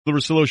The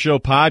Russillo Show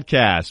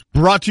podcast,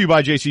 brought to you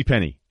by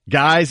JCPenney.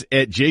 Guys,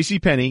 at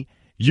JCPenney,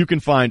 you can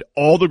find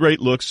all the great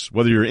looks,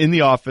 whether you're in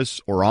the office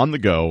or on the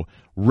go.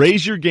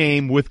 Raise your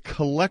game with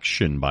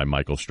Collection by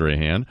Michael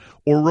Strahan,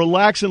 or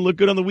relax and look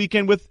good on the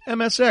weekend with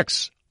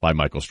MSX by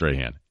Michael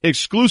Strahan.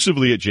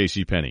 Exclusively at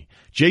JCPenney.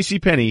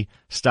 JCPenney,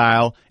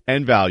 style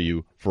and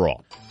value for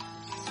all.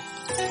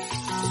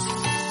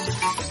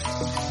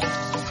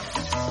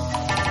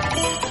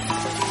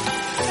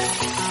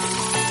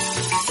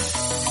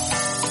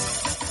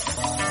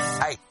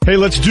 Hey,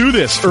 let's do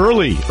this.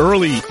 Early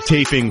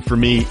taping for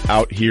me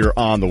out here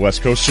on the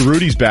West Coast.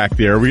 Cerruti's back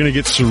there. We're going to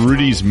get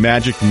Cerruti's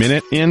Magic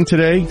Minute in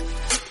today.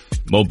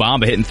 Mo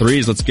Bamba hitting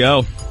threes. Let's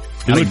go.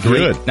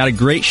 Not a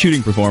great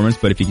shooting performance,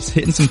 but if he's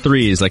hitting some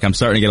threes, I'm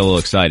starting to get a little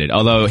excited.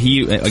 Although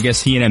I guess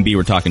he and Embiid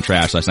were talking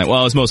trash last night. Well,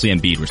 it was mostly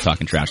Embiid was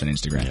talking trash on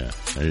Instagram. Yeah,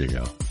 there you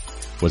go.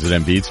 Was it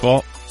Embiid's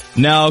fault?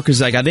 No,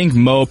 because I think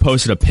Mo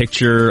posted a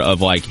picture of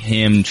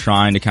him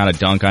trying to kind of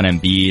dunk on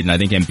Embiid, and I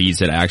think Embiid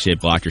said, "Actually, I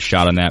blocked your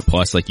shot on that."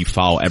 Plus, you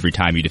foul every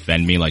time you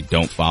defend me.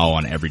 Don't foul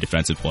on every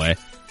defensive play.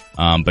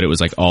 But it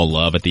was all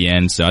love at the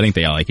end, so I think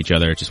they all like each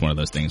other. It's just one of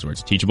those things where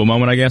it's a teachable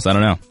moment, I guess. I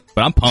don't know,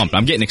 but I'm pumped.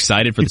 I'm getting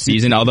excited for the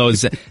season. Although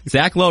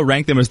Zach Lowe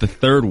ranked them as the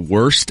third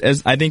worst,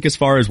 as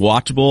far as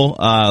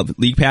watchable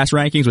league pass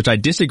rankings, which I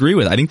disagree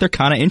with. I think they're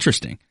kind of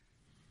interesting.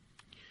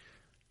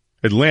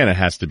 Atlanta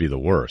has to be the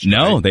worst.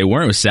 No, right? They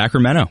weren't. It was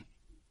Sacramento.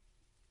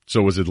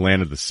 So was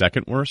Atlanta the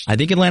second worst? I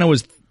think Atlanta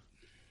was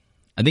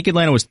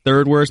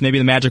third worst. Maybe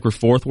the Magic were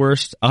fourth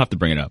worst. I'll have to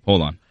bring it up.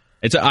 Hold on.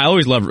 I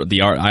always love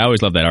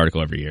that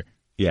article every year.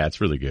 Yeah,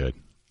 it's really good.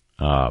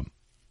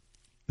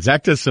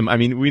 Zach does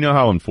we know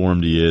how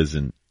informed he is,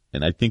 and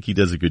I think he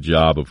does a good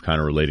job of kind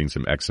of relating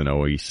some X and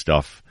O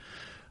stuff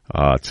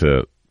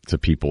to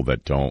people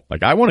that don't.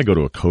 I want to go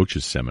to a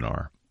coach's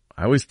seminar.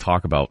 I always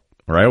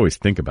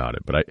think about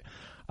it, but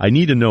I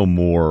need to know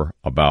more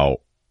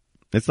about.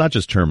 It's not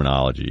just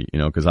terminology,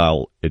 because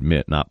I'll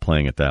admit not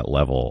playing at that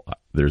level.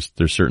 There's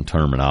certain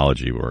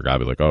terminology where a guy will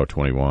be like, oh,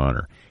 21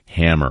 or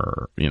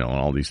hammer, and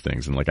all these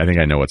things. And I think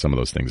I know what some of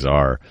those things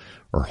are,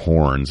 or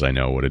horns. I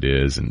know what it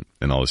is and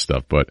all this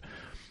stuff. But,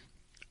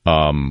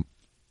 I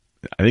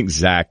think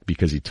Zach,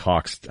 because he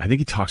talks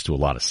to a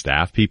lot of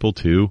staff people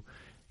too.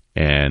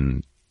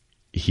 And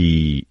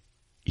he's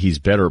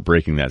better at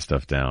breaking that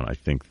stuff down, I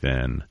think,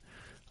 than,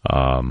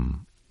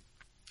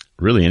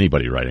 really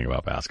anybody writing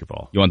about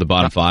basketball. You want the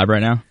bottom five right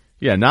now?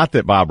 Yeah, not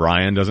that Bob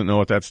Ryan doesn't know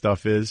what that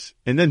stuff is.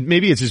 And then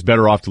maybe it's just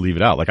better off to leave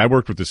it out. I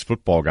worked with this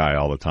football guy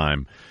all the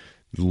time,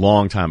 a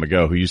long time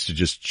ago, who used to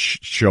just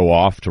show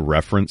off to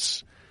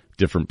reference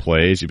different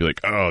plays. He'd be like,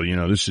 oh,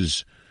 this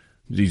is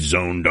these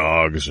zone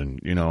dogs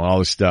and, all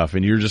this stuff.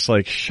 And you're just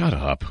like, shut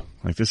up.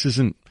 This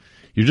isn't,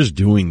 you're just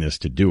doing this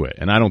to do it.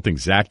 And I don't think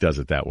Zach does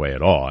it that way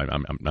at all.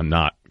 I'm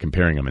not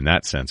comparing him in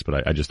that sense,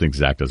 but I just think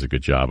Zach does a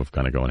good job of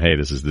kind of going, hey,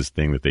 this is this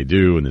thing that they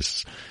do and this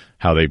is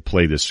how they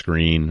play this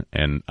screen.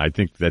 And I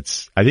think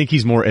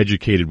he's more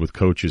educated with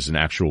coaches and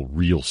actual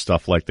real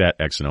stuff like that,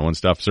 X and O and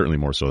stuff, certainly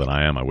more so than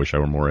I am. I wish I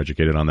were more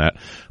educated on that,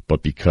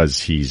 but because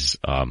he's,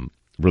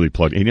 really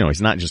plugged,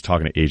 he's not just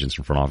talking to agents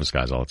and front office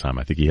guys all the time.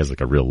 I think he has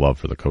a real love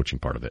for the coaching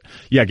part of it.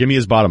 Yeah. Give me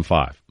his bottom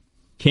five.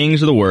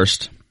 Kings are the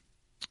worst.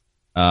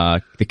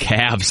 The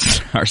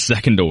Cavs are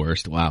second to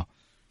worst. Wow.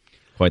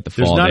 Quite the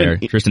fall there.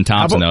 Tristan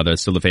Thompson, though,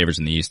 that's still the favorites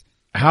in the East.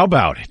 How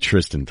about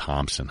Tristan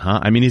Thompson,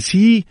 huh? Is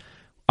he,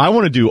 I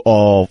want to do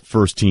all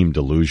first team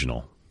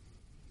delusional.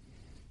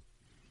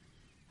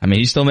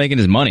 He's still making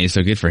his money,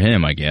 so good for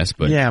him, I guess,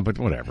 but. Yeah, but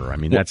whatever.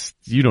 That's,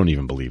 you don't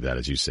even believe that,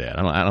 as you said.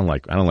 I don't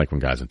like when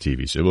guys on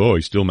TV say, oh,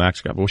 he's still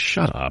max guy. Well,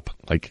 shut up.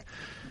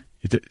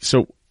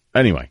 So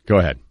anyway, go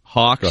ahead.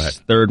 Hawks, go ahead.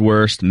 Third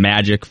worst,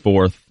 Magic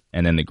fourth,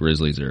 and then the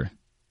Grizzlies are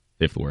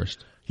fifth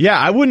worst. Yeah,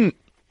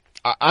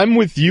 I'm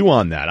with you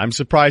on that. I'm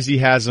surprised he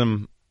has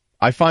them.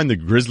 I find the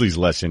Grizzlies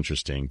less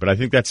interesting, but I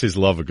think that's his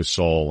love of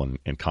Gasol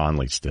and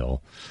Conley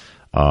still.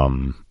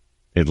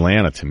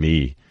 Atlanta, to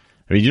me,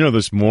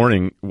 this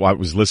morning I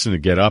was listening to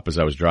Get Up as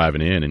I was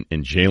driving in,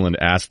 and Jalen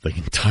asked the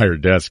entire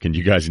desk, can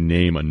you guys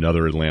name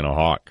another Atlanta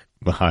Hawk?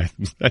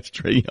 That's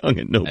Trae Young,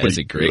 and nobody That's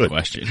a great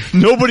question.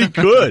 Nobody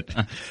could.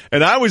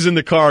 And I was in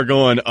the car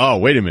going, oh,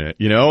 wait a minute,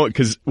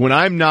 because when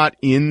I'm not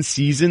in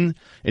season,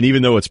 and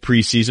even though it's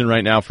preseason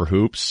right now for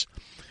hoops,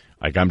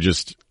 I'm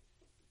just,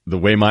 the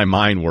way my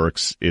mind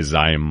works is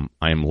I am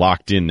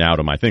locked in now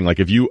to my thing.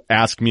 If you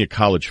ask me a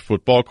college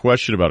football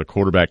question about a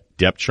quarterback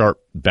depth chart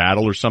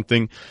battle or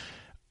something,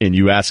 and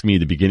you ask me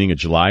the beginning of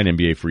July in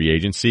NBA free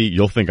agency,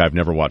 you'll think I've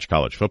never watched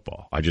college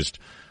football. I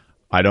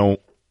don't,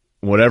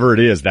 whatever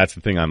it is, that's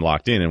the thing I'm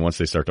locked in. And once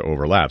they start to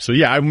overlap. So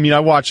yeah, I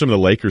watched some of the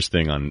Lakers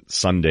thing on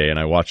Sunday, and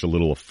I watched a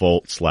little of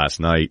Fultz last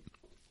night,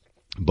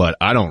 but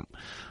I don't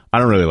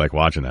really like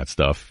watching that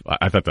stuff.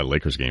 I thought that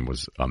Lakers game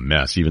was a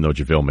mess, even though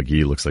JaVale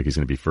McGee looks like he's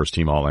going to be first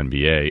team All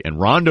NBA. And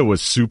Rondo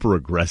was super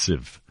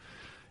aggressive.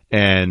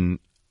 And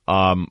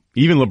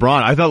Even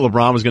LeBron, I thought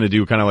LeBron was going to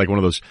do kind of like one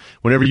of those,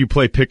 whenever you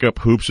play pickup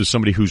hoops with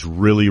somebody who's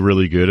really,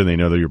 really good and they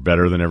know that you're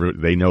better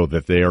than they know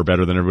that they are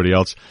better than everybody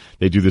else.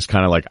 They do this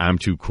kind of like, I'm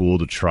too cool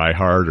to try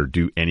hard or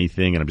do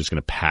anything and I'm just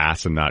going to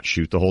pass and not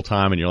shoot the whole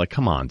time. And you're like,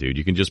 come on, dude,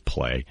 you can just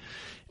play.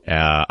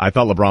 I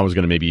thought LeBron was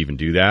going to maybe even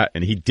do that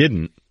and he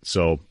didn't.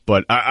 So,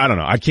 but I don't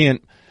know. I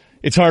can't,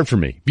 it's hard for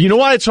me. But you know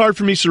why it's hard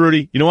for me,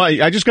 Cerruti? You know why?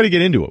 I just got to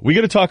get into it. We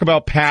got to talk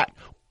about Pat,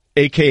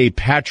 aka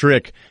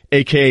Patrick,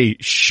 aka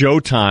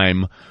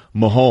Showtime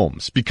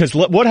Mahomes, because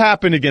what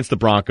happened against the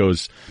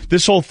Broncos,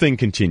 this whole thing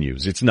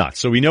continues. It's nuts.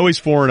 So we know he's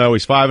 4-0.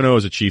 He's 5-0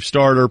 as a Chief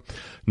starter.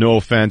 No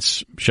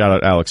offense. Shout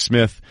out Alex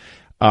Smith.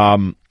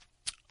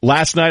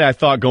 Last night I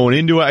thought going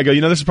into it, I go,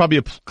 this is probably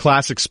a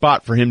classic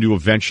spot for him to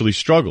eventually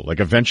struggle. Like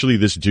eventually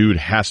this dude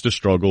has to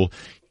struggle.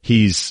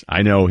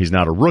 I know he's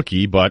not a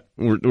rookie, but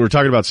we're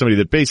talking about somebody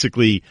that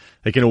basically,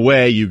 like in a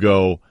way you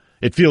go,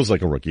 it feels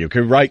like a rookie,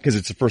 okay, right? Because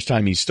it's the first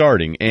time he's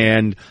starting.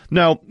 And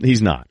no,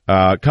 he's not.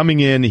 Coming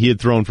in, he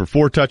had thrown for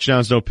 4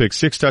 touchdowns, no picks,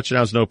 6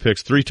 touchdowns, no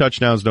picks, 3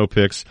 touchdowns, no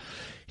picks.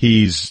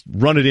 He's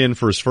run it in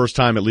for his first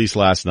time at least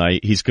last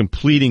night. He's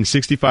completing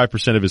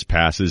 65% of his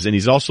passes, and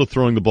he's also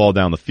throwing the ball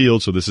down the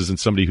field, so this isn't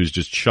somebody who's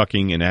just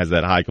chucking and has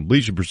that high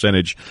completion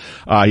percentage.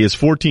 He has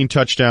 14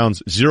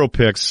 touchdowns, 0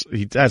 picks.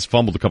 He has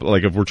fumbled a couple,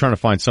 like if we're trying to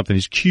find something,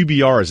 his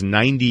QBR is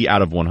 90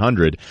 out of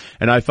 100.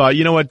 And I thought,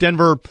 you know what,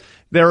 Denver,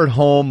 they're at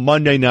home,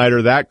 Monday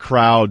nighter, that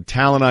crowd,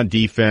 talent on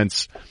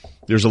defense.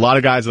 There's a lot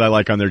of guys that I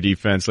like on their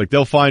defense. Like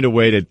they'll find a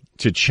way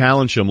to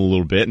challenge them a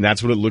little bit, and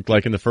that's what it looked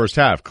like in the first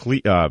half.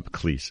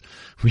 Cleese.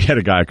 We had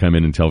a guy come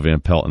in and tell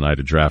Van Pelt and I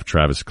to draft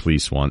Travis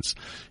Cleese once,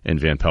 and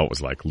Van Pelt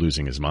was like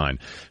losing his mind.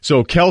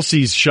 So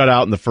Kelsey's shut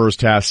out in the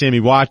first half. Sammy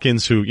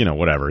Watkins, who,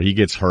 whatever, he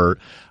gets hurt.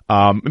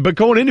 But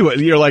going into it,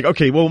 you're like,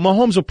 okay, well,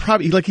 Mahomes will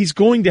probably, like, he's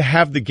going to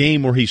have the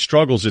game where he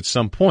struggles at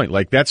some point.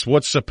 Like, that's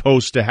what's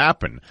supposed to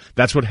happen.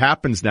 That's what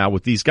happens now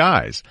with these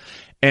guys.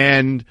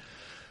 And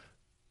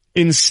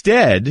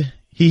instead,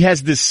 he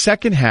has this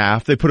second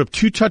half. They put up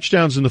 2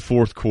 touchdowns in the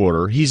fourth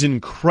quarter. He's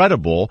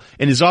incredible.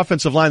 And his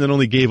offensive line that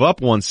only gave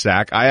up 1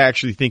 sack, I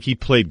actually think he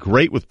played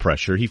great with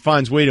pressure. He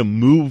finds way to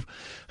move,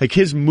 like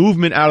his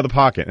movement out of the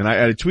pocket. And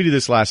I tweeted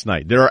this last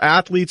night. There are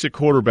athletes at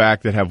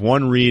quarterback that have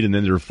one read and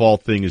then their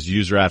default thing is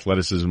use their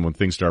athleticism when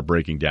things start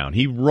breaking down.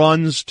 He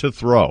runs to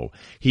throw.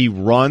 He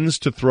runs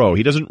to throw.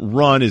 He doesn't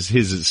run as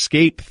his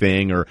escape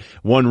thing or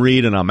one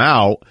read and I'm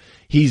out.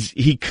 He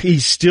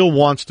still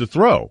wants to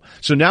throw.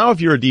 So now if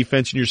you're a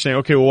defense and you're saying,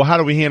 okay, well, how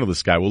do we handle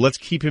this guy? Well, let's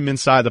keep him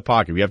inside the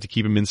pocket. We have to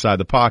keep him inside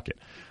the pocket.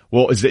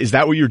 Well, is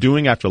that what you're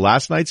doing after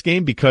last night's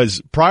game?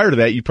 Because prior to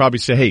that, you probably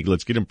say, hey,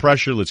 let's get him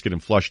pressure, let's get him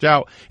flushed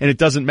out. And it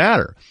doesn't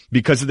matter.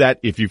 Because of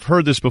that, if you've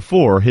heard this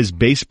before, his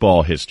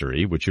baseball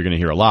history, which you're going to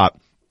hear a lot,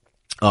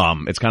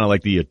 it's kind of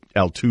like the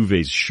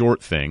Altuve's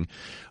short thing.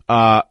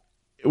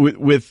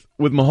 With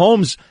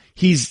Mahomes,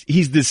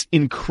 he's this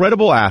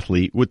incredible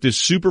athlete with this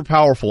super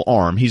powerful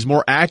arm. He's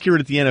more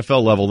accurate at the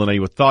NFL level than I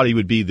thought he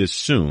would be this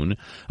soon.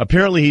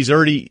 Apparently he's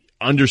already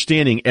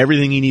understanding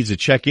everything he needs to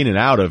check in and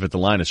out of at the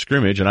line of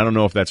scrimmage. And I don't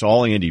know if that's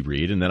all Andy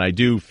Reid. And then I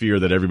do fear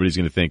that everybody's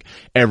going to think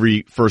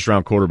every first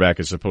round quarterback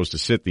is supposed to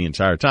sit the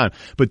entire time.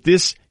 But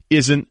this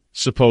isn't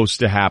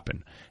supposed to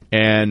happen.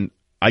 And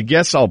I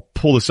guess I'll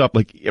pull this up.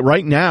 Like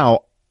right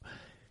now,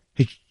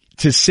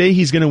 to say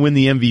he's going to win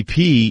the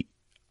MVP,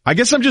 I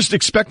guess I'm just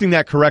expecting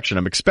that correction.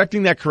 I'm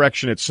expecting that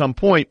correction at some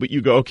point, but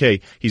you go,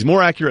 okay, he's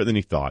more accurate than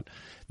he thought.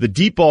 The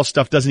deep ball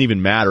stuff doesn't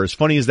even matter. As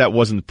funny as that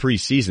was in the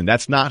preseason,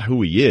 that's not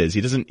who he is.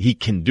 He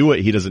can do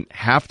it. He doesn't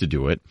have to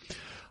do it.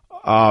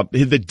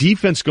 The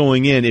defense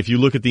going in, if you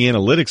look at the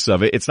analytics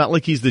of it, it's not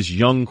like he's this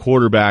young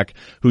quarterback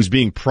who's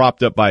being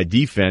propped up by a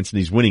defense and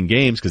he's winning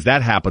games, because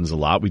that happens a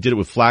lot. We did it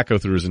with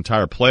Flacco through his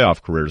entire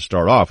playoff career to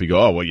start off. You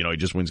go, oh, well, he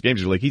just wins games.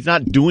 You're like, he's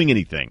not doing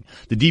anything.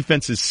 The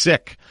defense is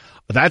sick.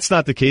 That's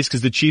not the case because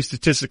the Chiefs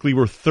statistically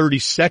were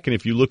 32nd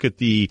if you look at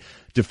the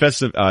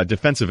defensive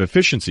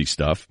efficiency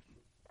stuff.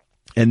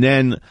 And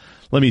then,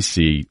 let me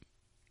see.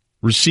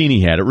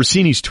 Rossini had it.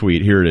 Rossini's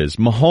tweet, here it is.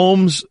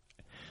 Mahomes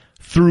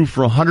threw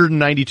for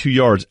 192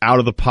 yards out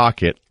of the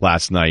pocket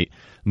last night.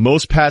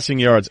 Most passing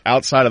yards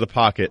outside of the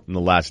pocket in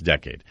the last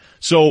decade.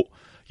 So,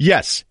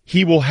 yes,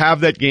 he will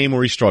have that game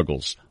where he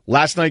struggles.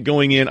 Last night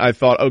going in, I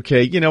thought,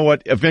 okay, you know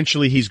what?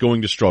 Eventually he's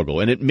going to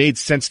struggle. And it made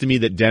sense to me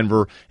that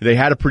Denver, they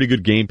had a pretty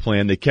good game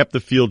plan. They kept the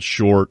field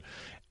short.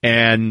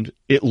 And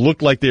it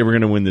looked like they were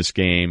going to win this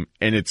game.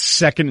 And it's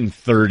 2nd and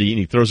 30, and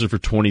he throws it for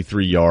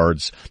 23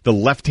 yards. The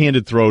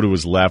left-handed throw to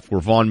his left, where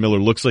Von Miller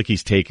looks like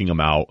he's taking him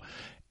out.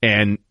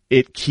 And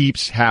it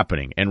keeps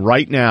happening. And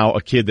right now,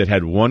 a kid that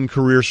had one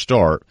career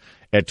start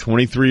at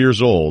 23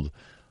 years old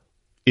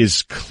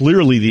is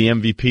clearly the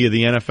MVP of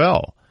the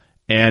NFL.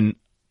 And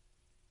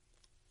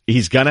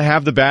he's going to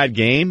have the bad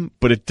game,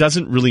 but it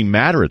doesn't really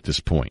matter at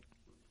this point.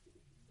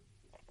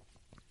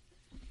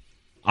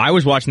 I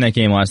was watching that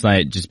game last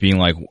night just being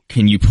like,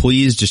 can you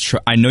please just try,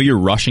 I know you're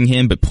rushing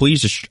him, but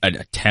please just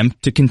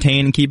attempt to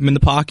contain and keep him in the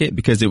pocket,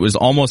 because it was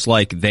almost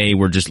like they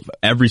were just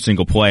every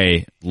single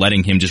play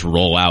letting him just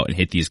roll out and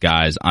hit these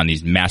guys on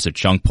these massive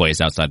chunk plays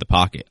outside the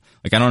pocket.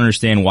 Like, I don't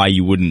understand why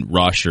you wouldn't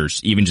rush or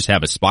even just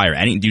have Aspire.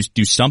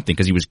 Do something,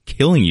 because he was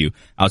killing you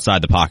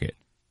outside the pocket.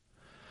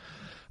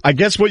 I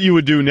guess what you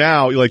would do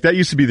now, like that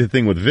used to be the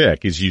thing with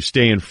Vic, is you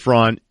stay in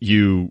front,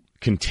 you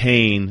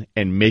contain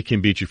and make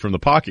him beat you from the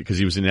pocket because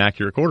he was an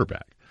inaccurate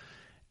quarterback.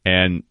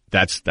 And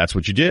that's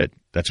what you did.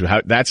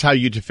 That's how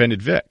you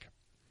defended Vic.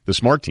 The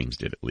smart teams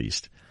did, at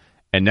least.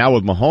 And now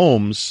with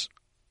Mahomes,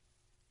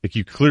 like,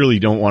 you clearly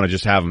don't want to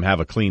just have him have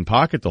a clean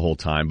pocket the whole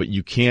time, but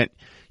you can't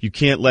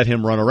let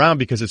him run around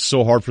because it's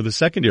so hard for the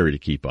secondary to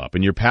keep up.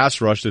 And your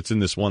pass rush that's in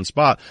this one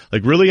spot,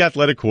 like really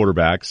athletic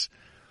quarterbacks,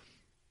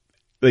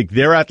 like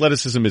their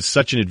athleticism is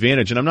such an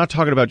advantage. And I'm not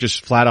talking about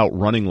just flat out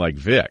running like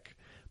Vic.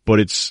 But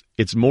it's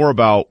more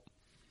about,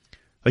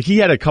 like, he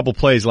had a couple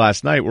plays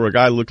last night where a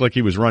guy looked like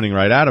he was running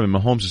right at him, and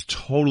Mahomes is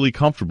totally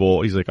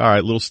comfortable. He's like, all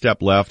right, little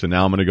step left, and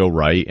now I'm going to go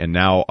right, and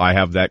now I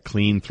have that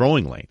clean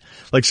throwing lane.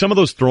 Like some of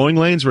those throwing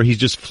lanes where he's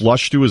just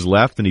flushed to his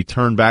left and he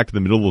turned back to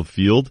the middle of the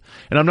field.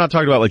 And I'm not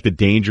talking about like the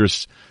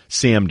dangerous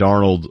Sam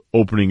Darnold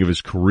opening of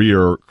his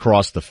career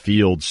across the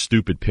field,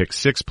 stupid pick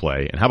six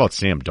play. And how about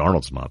Sam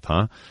Darnold's month,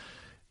 huh?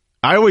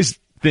 I always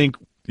think,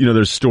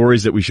 there's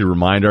stories that we should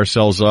remind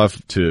ourselves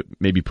of to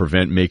maybe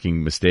prevent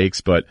making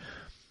mistakes. But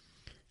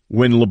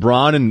when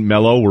LeBron and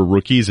Melo were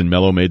rookies and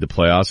Melo made the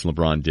playoffs and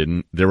LeBron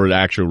didn't, there were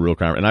actual real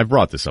and I've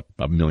brought this up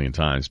a million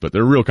times, but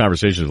there were real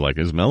conversations like,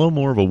 is Melo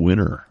more of a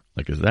winner?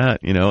 Like, is that,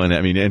 and I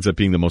mean, it ends up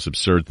being the most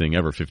absurd thing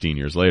ever 15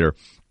 years later.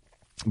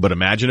 But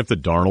imagine if the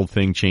Darnold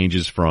thing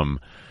changes from,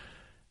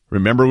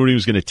 remember when he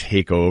was going to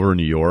take over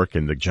New York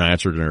and the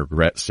Giants are going to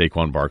regret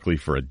Saquon Barkley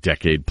for a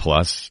decade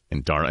plus,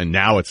 and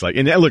now it's like,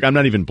 and look, I'm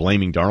not even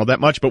blaming Darnold that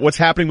much, but what's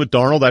happening with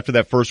Darnold after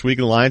that first week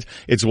in the Lions,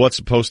 it's what's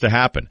supposed to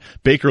happen.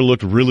 Baker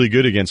looked really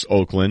good against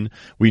Oakland.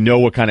 We know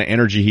what kind of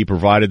energy he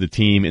provided the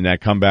team in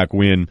that comeback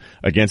win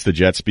against the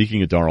Jets,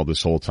 speaking of Darnold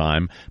this whole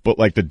time. But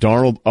like the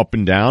Darnold up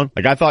and down,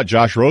 like I thought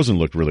Josh Rosen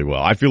looked really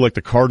well. I feel like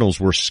the Cardinals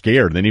were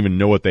scared. They didn't even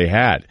know what they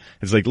had.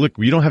 It's like, look,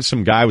 you don't have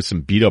some guy with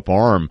some beat up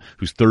arm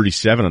who's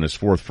 37 on his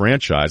fourth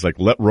franchise. Like,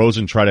 let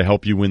Rosen try to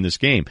help you win this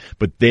game.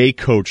 But they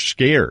coach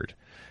scared.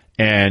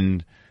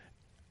 And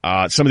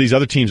some of these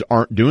other teams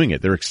aren't doing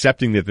it. They're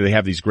accepting that they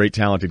have these great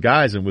talented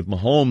guys. And with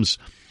Mahomes,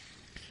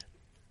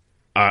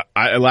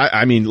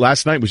 I mean,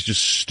 last night was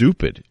just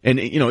stupid. And,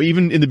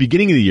 even in the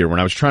beginning of the year when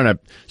I was trying to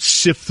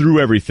sift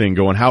through everything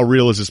going, how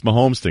real is this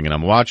Mahomes thing? And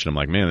I'm watching, I'm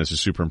like, man, this is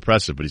super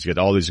impressive. But he's got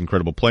all these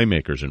incredible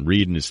playmakers, and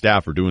Reed and his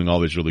staff are doing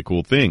all these really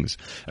cool things.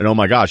 And oh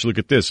my gosh, look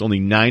at this. Only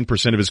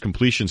 9% of his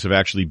completions have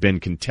actually been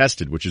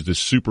contested, which is this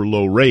super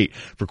low rate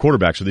for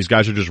quarterbacks. So these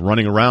guys are just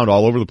running around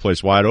all over the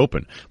place wide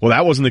open. Well,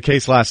 that wasn't the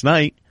case last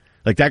night.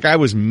 Like, that guy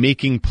was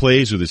making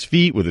plays with his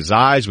feet, with his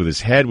eyes, with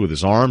his head, with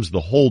his arms, the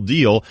whole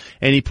deal.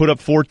 And he put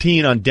up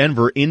 14 on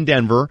Denver in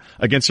Denver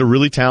against a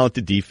really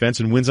talented defense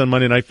and wins on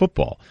Monday Night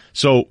Football.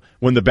 So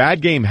when the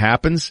bad game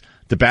happens,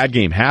 the bad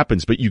game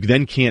happens, but you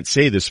then can't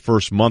say this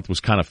first month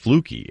was kind of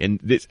fluky. And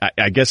this,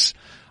 I guess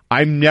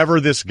I'm never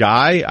this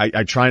guy.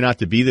 I try not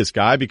to be this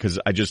guy because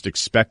I just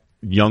expect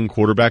young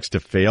quarterbacks to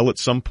fail at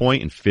some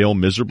point and fail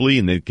miserably,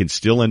 and they can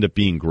still end up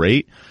being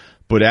great.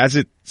 But as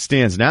it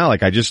stands now, I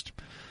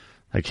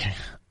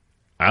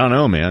don't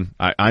know, man.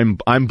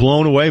 I'm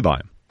blown away by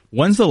him.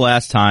 When's the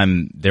last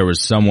time there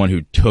was someone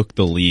who took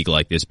the league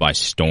like this by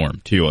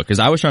storm, too? Because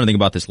I was trying to think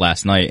about this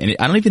last night, and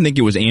I don't even think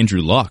it was Andrew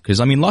Luck. Because,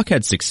 I mean, Luck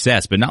had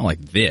success, but not like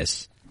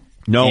this.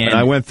 No, and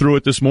I went through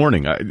it this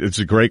morning. It's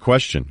a great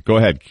question. Go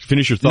ahead.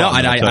 Finish your thought. No,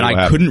 and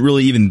I couldn't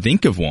really even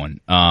think of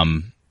one.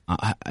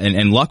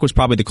 And Luck was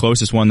probably the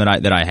closest one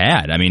that I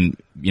had. I mean,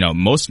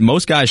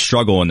 most guys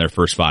struggle in their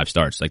first 5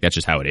 starts. Like, that's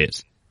just how it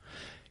is.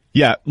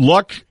 Yeah,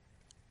 Luck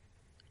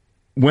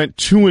went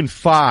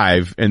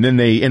 2-5, and then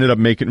they ended up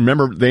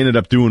they ended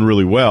up doing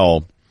really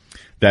well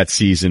that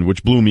season,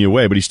 which blew me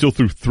away, but he still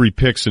threw 3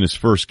 picks in his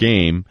first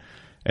game,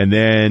 and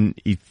then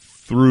he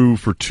threw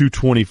for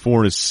 224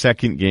 in his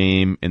second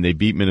game, and they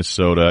beat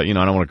Minnesota. I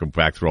don't want to go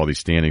back through all these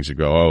standings and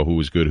go, oh, who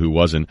was good, who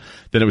wasn't.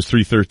 Then it was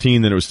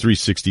 313, then it was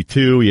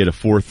 362. He had a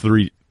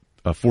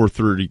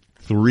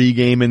 433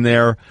 game in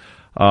there.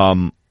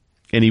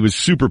 And he was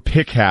super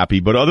pick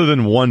happy, but other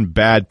than one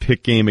bad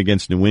pick game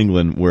against New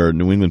England where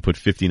New England put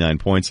 59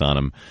 points on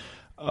him,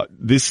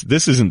 this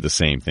isn't the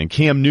same thing.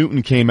 Cam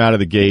Newton came out of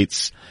the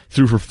gates,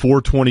 threw for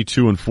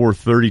 422 and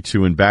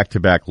 432 in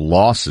back-to-back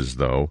losses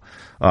though.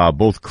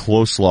 Both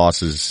close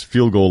losses,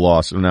 field goal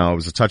loss. Now it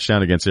was a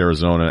touchdown against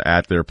Arizona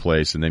at their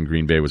place, and then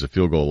Green Bay was a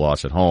field goal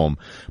loss at home,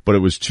 but it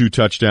was 2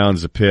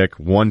 touchdowns, a pick,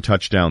 1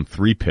 touchdown,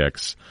 3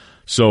 picks.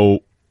 So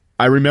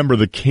I remember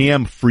the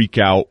Cam freak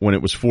out when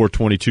it was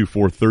 422,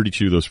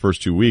 432 those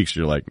first 2 weeks.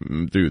 You're like,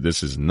 dude,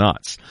 this is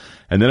nuts.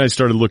 And then I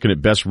started looking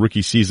at best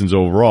rookie seasons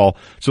overall.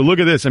 So look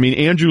at this. I mean,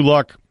 Andrew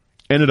Luck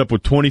ended up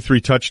with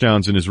 23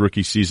 touchdowns in his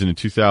rookie season in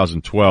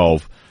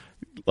 2012.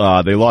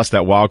 they lost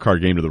that wild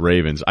card game to the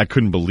Ravens. I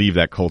couldn't believe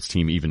that Colts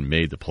team even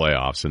made the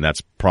playoffs, and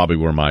that's probably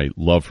where my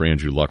love for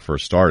Andrew Luck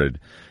first started.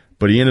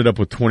 But he ended up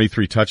with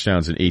 23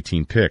 touchdowns and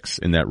 18 picks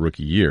in that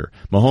rookie year.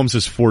 Mahomes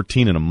is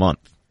 14 in a month.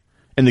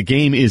 And the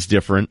game is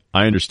different.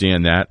 I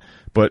understand that.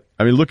 But,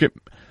 I mean, look at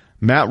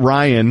Matt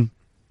Ryan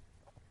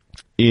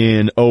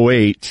in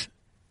 2008.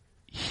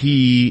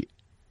 He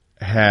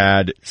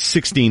had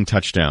 16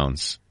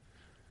 touchdowns.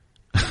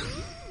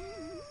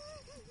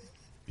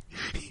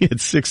 He had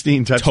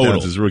 16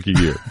 touchdowns his rookie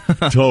year.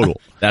 Total.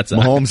 That's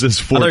Mahomes is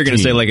 14. I thought you were going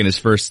to say like in his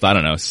first, I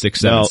don't know,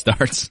 6-7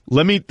 starts.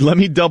 Let me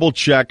double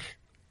check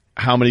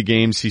how many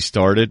games he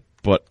started,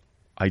 but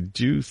I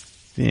do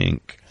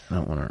think I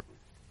don't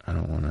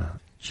want to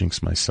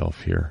jinx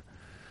myself here.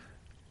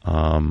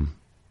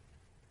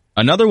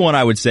 Another one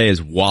I would say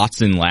is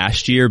Watson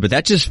last year, but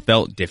that just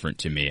felt different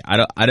to me.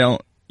 I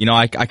don't,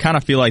 I kind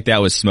of feel like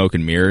that was smoke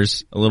and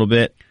mirrors a little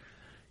bit.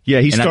 Yeah,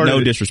 he started.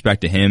 No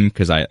disrespect to him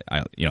because I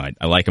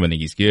like him. I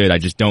think he's good. I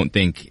just don't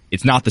think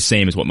it's not the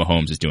same as what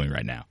Mahomes is doing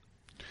right now.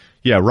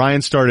 Yeah,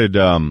 Ryan started.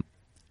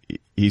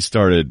 He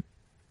started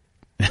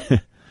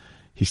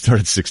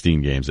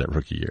 16 games that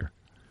rookie year.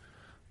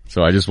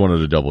 So I just wanted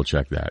to double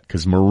check that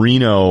because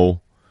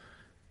Marino,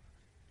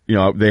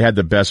 they had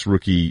the best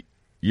rookie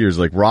years.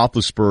 Like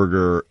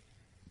Roethlisberger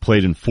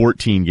played in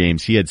 14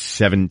 games. He had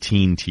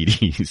 17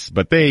 TDs,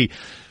 but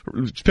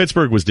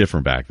Pittsburgh was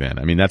different back then.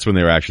 I mean, that's when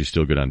they were actually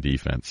still good on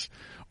defense.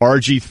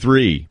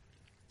 RG3,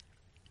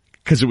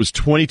 because it was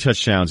 20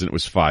 touchdowns and it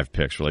was 5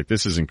 picks. We're like,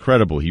 this is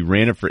incredible. He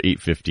ran it for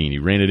 815. He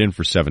ran it in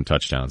for 7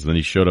 touchdowns. And then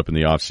he showed up in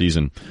the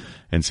offseason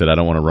and said, I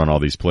don't want to run all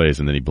these plays.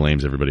 And then he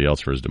blames everybody else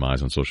for his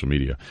demise on social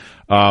media.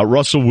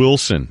 Russell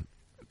Wilson,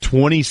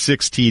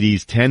 26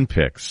 TDs, 10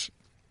 picks.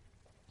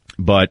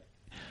 But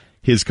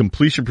his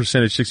completion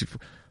percentage,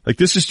 64. Like,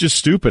 this is just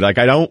stupid. Like,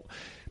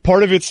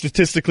 part of it's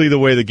statistically the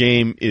way the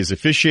game is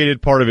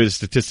officiated. Part of it is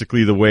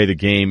statistically the way the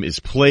game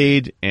is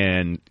played.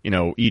 And,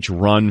 each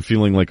run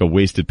feeling like a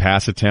wasted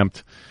pass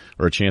attempt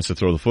or a chance to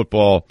throw the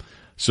football.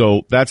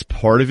 So that's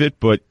part of it.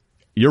 But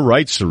you're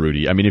right,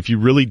 Cerruti. I mean, if you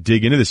really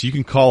dig into this, you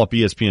can call up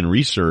ESPN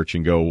research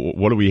and go,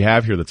 what do we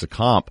have here that's a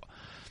comp?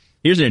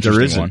 Here's an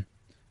interesting one.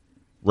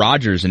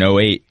 Rodgers in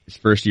 2008, his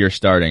first year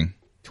starting,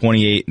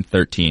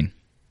 28-13.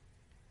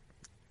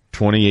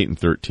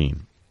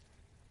 28-13.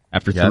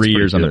 After 3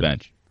 years on the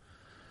bench.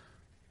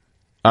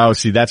 Oh,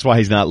 see, that's why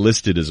he's not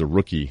listed as a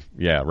rookie.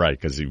 Yeah, right,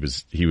 because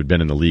he had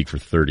been in the league for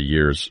 30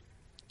 years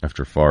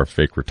after Favre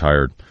fake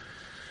retired.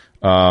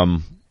 Yeah,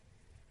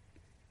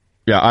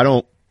 I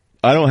don't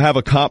have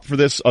a comp for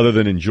this other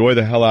than enjoy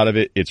the hell out of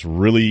it. It's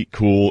really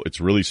cool.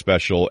 It's really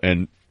special.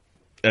 And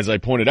as I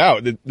pointed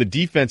out, the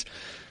defense,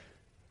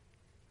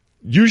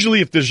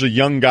 usually if there's a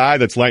young guy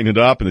that's lighting it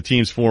up and the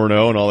team's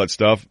 4-0 and all that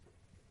stuff,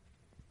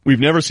 we've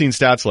never seen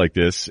stats like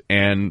this.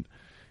 And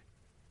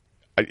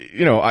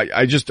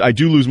I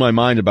do lose my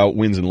mind about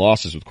wins and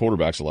losses with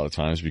quarterbacks a lot of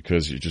times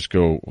because you just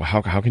go,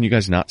 how can you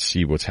guys not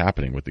see what's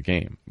happening with the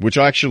game? Which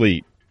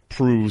actually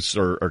proves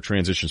or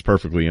transitions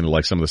perfectly into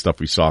like some of the stuff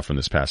we saw from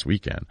this past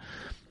weekend.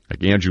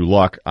 Like Andrew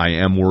Luck, I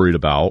am worried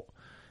about.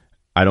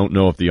 I don't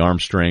know if the arm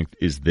strength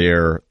is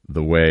there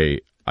the way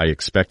I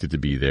expect it to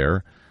be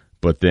there.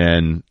 But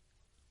then,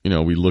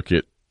 we look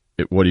at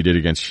what he did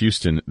against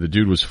Houston. The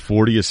dude was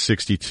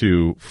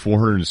 40-62,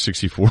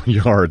 464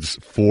 yards,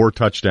 4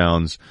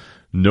 touchdowns,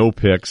 no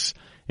picks,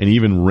 and he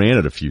even ran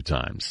it a few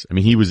times. I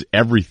mean, he was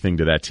everything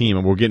to that team,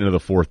 and we'll get into the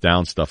fourth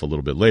down stuff a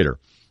little bit later.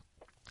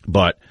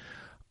 But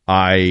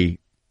I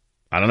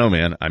don't know,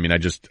 man. I mean, I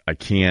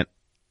can't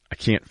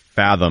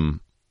fathom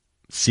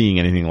seeing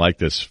anything like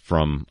this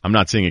I'm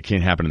not saying it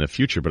can't happen in the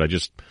future, but I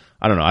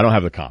don't know. I don't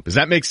have the comp. Does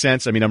that make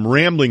sense? I mean, I'm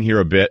rambling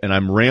here a bit, and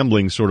I'm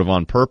rambling sort of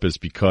on purpose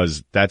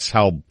because that's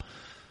how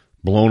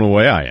blown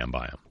away I am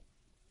by him.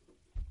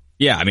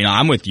 Yeah, I mean,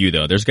 I'm with you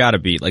though. There's got to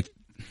be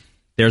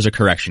there's a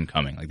correction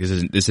coming. Like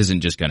this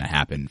isn't just going to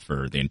happen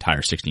for the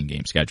entire 16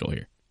 game schedule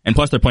here. And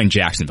plus, they're playing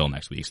Jacksonville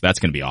next week, so that's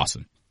going to be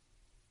awesome.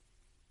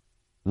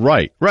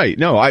 Right.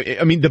 No,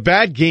 I mean, the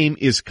bad game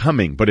is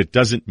coming, but it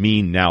doesn't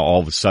mean now all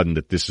of a sudden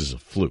that this is a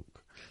fluke.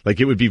 Like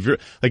it would be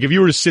like if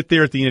you were to sit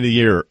there at the end of the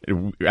year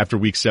after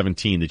week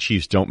 17, the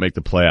Chiefs don't make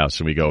the playoffs,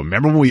 and we go,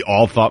 remember when we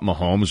all thought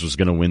Mahomes was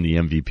going to win the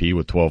MVP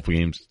with 12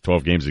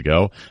 games to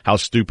go? How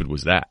stupid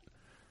was that?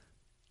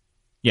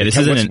 Yeah, this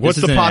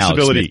what's the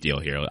possibility Alex Smith deal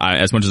here?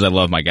 As much as I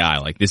love my guy,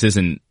 like this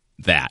isn't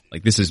that.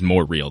 Like this is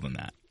more real than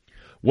that.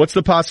 What's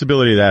the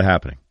possibility of that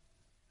happening?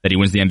 That he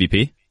wins the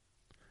MVP?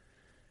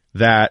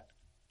 Or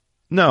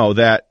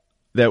the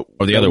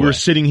other way. We're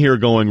sitting here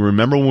going,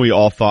 remember when we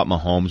all thought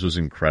Mahomes was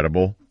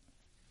incredible?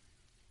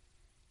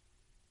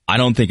 I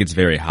don't think it's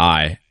very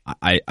high.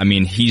 I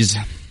mean, he's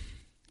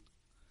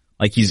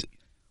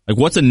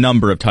what's a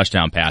number of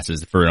touchdown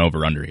passes for an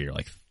over-under here?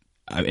 Like,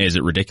 is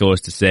it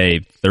ridiculous to say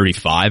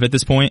 35 at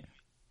this point?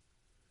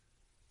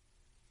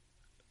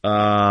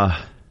 No,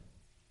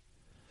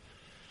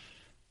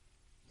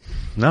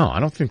 I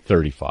don't think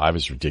 35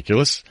 is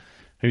ridiculous.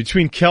 I mean,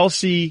 between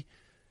Kelsey,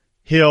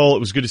 Hill, it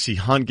was good to see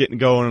Hunt getting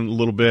going a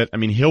little bit. I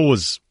mean, Hill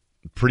was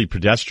pretty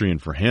pedestrian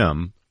for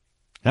him.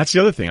 That's the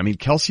other thing. I mean,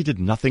 Kelsey did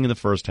nothing in the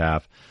first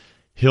half.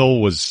 Hill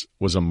was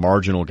a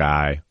marginal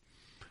guy.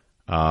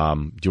 Do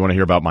you want to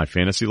hear about my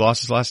fantasy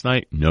losses last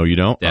night? No, you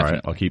don't? Definitely. All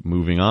right, I'll keep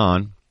moving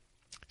on.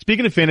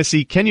 Speaking of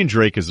fantasy, Kenyon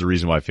Drake is the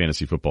reason why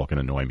fantasy football can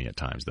annoy me at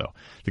times, though.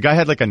 The guy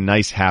had like a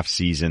nice half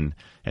season,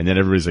 and then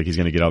everybody's like, he's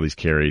going to get all these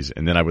carries.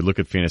 And then I would look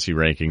at fantasy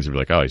rankings and be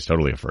like, oh, he's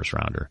totally a first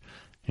rounder.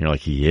 And you're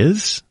like, he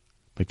is?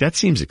 Like, that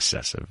seems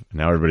excessive. And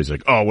now everybody's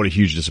like, oh, what a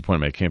huge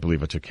disappointment. I can't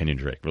believe I took Kenyon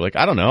Drake. We're like,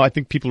 I don't know. I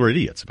think people are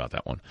idiots about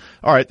that one.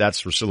 All right,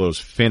 that's Russillo's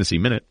Fantasy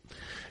Minute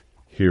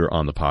here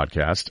on the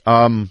podcast.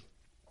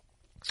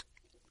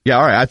 Yeah,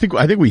 all right. I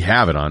think we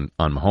have it on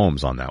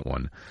Mahomes on that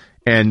one.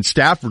 And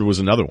Stafford was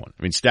another one.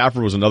 I mean,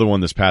 Stafford was another one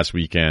this past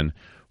weekend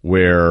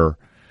where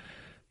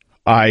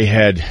I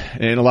had,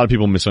 and a lot of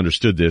people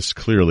misunderstood this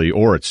clearly,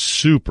 or it's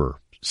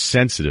super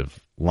sensitive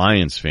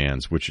Lions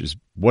fans, which is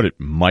what it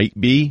might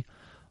be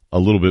a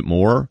little bit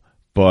more,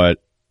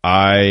 but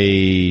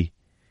I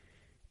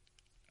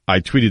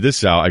tweeted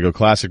this out. I go,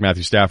 classic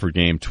Matthew Stafford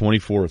game,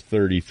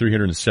 24-30,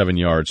 307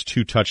 yards,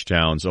 2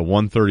 touchdowns, a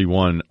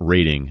 131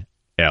 rating,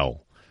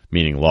 L,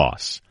 meaning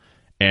loss.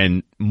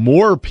 And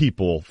more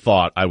people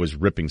thought I was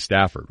ripping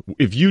Stafford.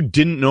 If you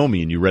didn't know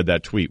me and you read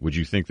that tweet, would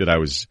you think that I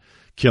was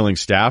killing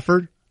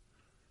Stafford?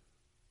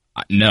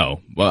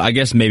 No. Well, I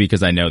guess maybe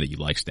because I know that you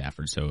like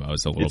Stafford, so I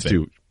was a little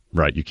bit.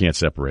 Right, you can't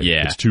separate.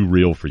 Yeah. It's too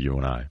real for you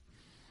and I.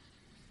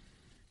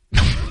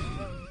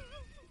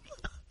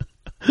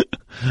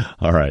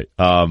 All right.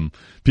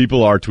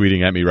 People are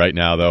tweeting at me right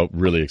now, though,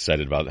 really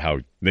excited about how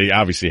they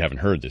obviously haven't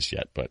heard this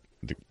yet, but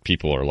the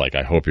people are like,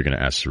 I hope you're going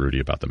to ask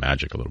Cerruti about the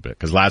Magic a little bit.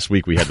 Because last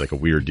week we had like a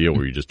weird deal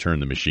where you just turned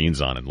the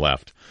machines on and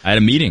left. I had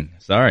a meeting.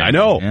 Sorry. I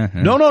know. Yeah.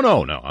 No.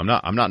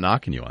 I'm not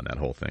knocking you on that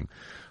whole thing.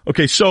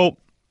 Okay, so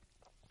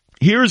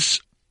here's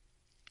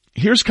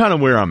kind of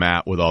where I'm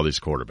at with all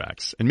these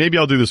quarterbacks. And maybe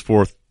I'll do this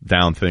fourth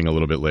down thing a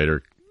little bit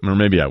later, or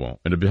maybe I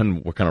won't. It depends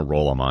on what kind of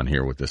role I'm on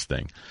here with this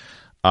thing.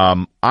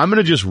 I'm going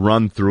to just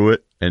run through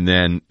it, and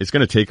then it's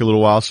going to take a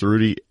little while,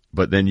 Cerruti,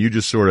 but then you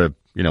just sort of,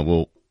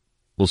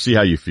 we'll see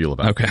how you feel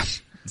about it. Okay.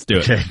 Let's do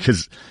it. Okay,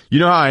 because you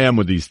know how I am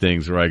with these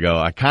things where I go,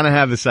 I kind of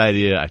have this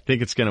idea. I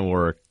think it's going to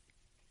work.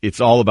 It's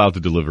all about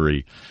the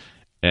delivery,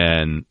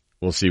 and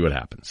we'll see what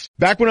happens.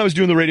 Back when I was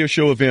doing the radio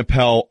show with Van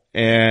Pelt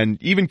and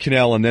even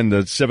Cannell and then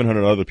the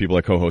 700 other people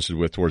I co-hosted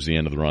with towards the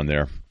end of the run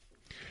there,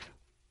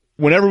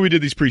 whenever we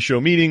did these pre-show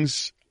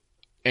meetings,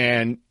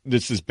 and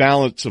this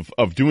balance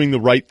of doing the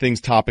right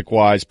things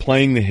topic-wise,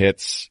 playing the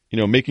hits,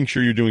 making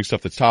sure you're doing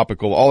stuff that's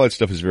topical, all that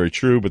stuff is very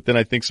true. But then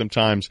I think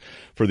sometimes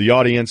for the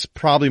audience,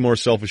 probably more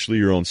selfishly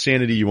your own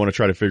sanity, you want to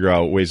try to figure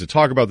out ways to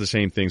talk about the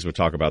same things but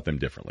talk about them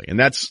differently. And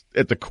that's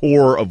at the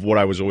core of what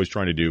I was always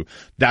trying to do.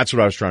 That's what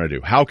I was trying to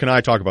do. How can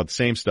I talk about the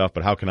same stuff,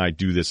 but how can I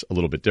do this a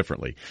little bit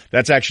differently?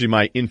 That's actually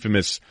my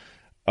infamous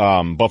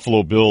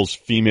Buffalo Bills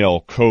female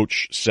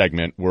coach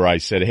segment where I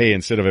said, hey,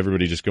 instead of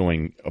everybody just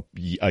going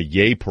a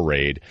yay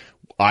parade,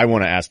 I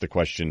want to ask the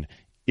question,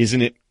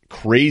 isn't it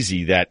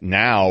crazy that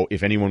now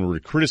if anyone were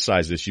to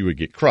criticize this, you would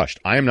get crushed?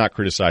 I am not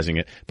criticizing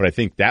it, but I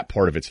think that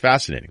part of it's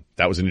fascinating.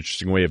 That was an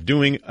interesting way of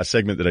doing a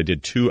segment that I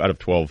did 2 out of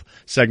 12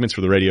 segments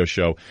for the radio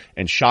show.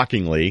 And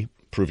shockingly,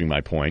 proving my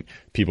point,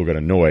 people got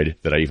annoyed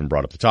that I even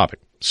brought up the topic.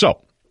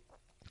 So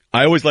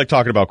I always like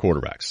talking about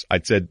quarterbacks. I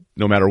said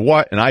no matter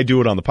what, and I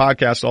do it on the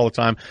podcast all the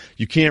time,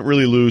 you can't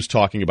really lose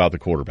talking about the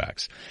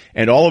quarterbacks.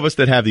 And all of us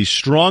that have these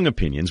strong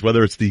opinions,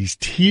 whether it's these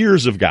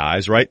tiers of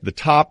guys, right? The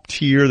top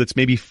tier that's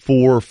maybe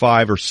 4 or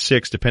 5 or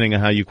 6, depending on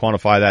how you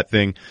quantify that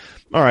thing.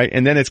 All right.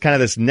 And then it's kind of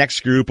this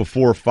next group of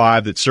 4 or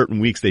 5 that certain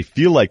weeks they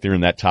feel like they're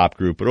in that top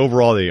group, but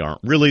overall they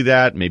aren't really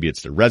that. Maybe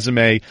it's their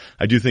resume.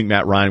 I do think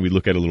Matt Ryan, we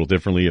look at it a little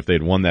differently if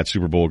they'd won that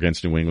Super Bowl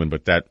against New England,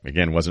 but that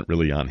again wasn't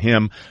really on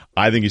him.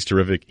 I think he's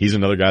terrific. He's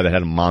another guy that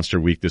had a monster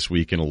week this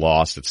week in a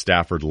loss at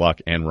Stafford, Luck,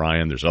 and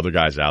Ryan. There's other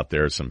guys out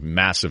there, some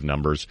massive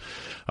numbers.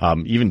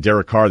 Even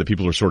Derek Carr that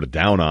people are sort of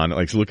down on.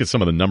 Like, look at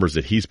some of the numbers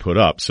that he's put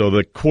up. So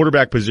the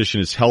quarterback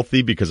position is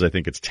healthy because I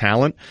think it's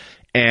talent.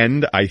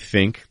 And I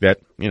think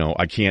that,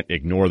 I can't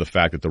ignore the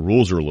fact that the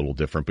rules are a little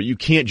different, but you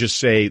can't just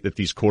say that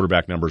these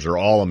quarterback numbers are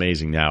all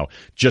amazing now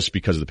just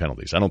because of the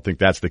penalties. I don't think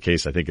that's the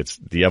case. I think it's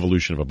the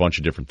evolution of a bunch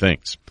of different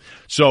things.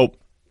 So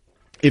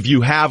if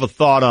you have a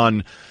thought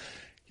on,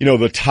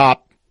 the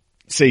top,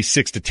 say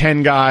 6 to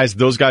 10 guys,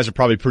 those guys are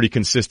probably pretty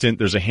consistent.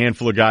 There's a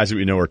handful of guys that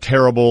we know are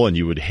terrible and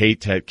you would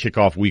hate to kick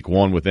off week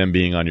 1 with them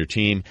being on your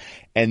team.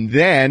 And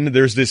then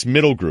there's this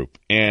middle group.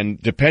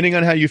 And depending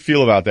on how you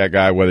feel about that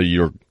guy, whether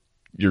you're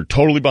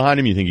totally behind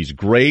him, you think he's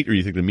great, or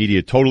you think the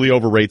media totally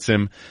overrates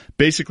him.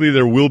 Basically,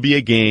 there will be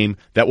a game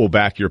that will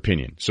back your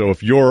opinion. So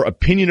if your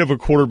opinion of a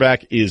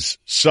quarterback is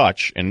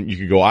such, and you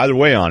could go either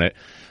way on it,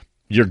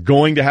 you're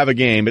going to have a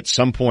game at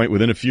some point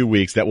within a few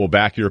weeks that will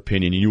back your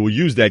opinion, and you will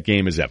use that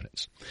game as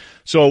evidence.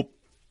 So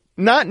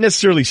not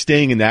necessarily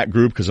staying in that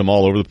group because I'm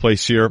all over the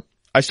place here.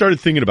 I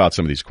started thinking about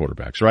some of these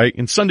quarterbacks, right?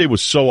 And Sunday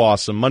was so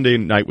awesome. Monday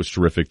night was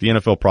terrific. The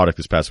NFL product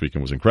this past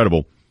weekend was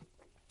incredible.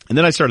 And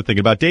then I started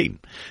thinking about Dayton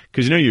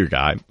because you're a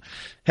guy.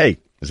 Hey,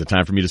 is it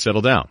time for me to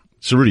settle down?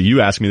 Cerruti,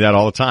 you ask me that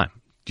all the time.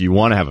 Do you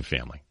want to have a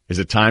family? Is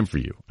it time for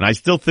you? And I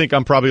still think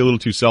I'm probably a little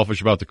too selfish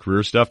about the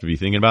career stuff to be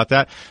thinking about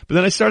that. But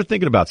then I started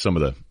thinking about some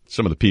of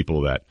the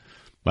people that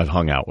I've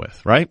hung out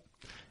with, right?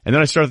 And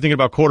then I started thinking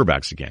about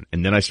quarterbacks again.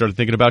 And then I started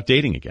thinking about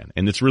dating again.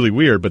 And it's really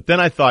weird. But then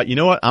I thought, you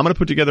know what? I'm going to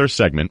put together a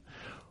segment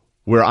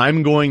where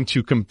I'm going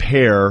to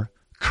compare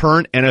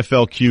current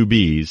NFL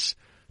QBs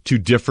to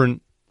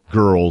different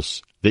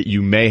girls that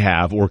you may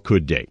have or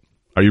could date.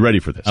 Are you ready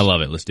for this? I love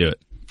it. Let's do it.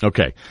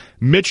 Okay.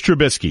 Mitch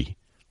Trubisky.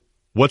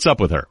 What's up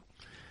with her?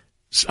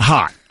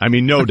 Hot. I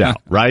mean, no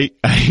doubt, right?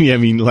 I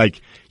mean, like,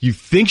 you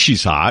think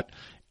she's hot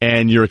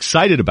and you're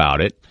excited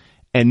about it,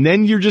 and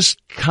then you're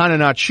just kind of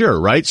not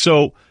sure, right?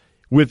 So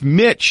with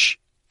Mitch,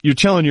 you're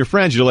telling your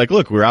friends, you're like,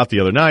 look, we were out the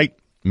other night.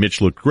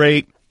 Mitch looked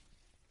great.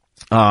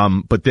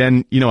 But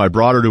then, I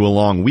brought her to a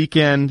long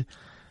weekend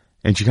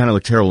and she kind of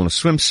looked terrible in a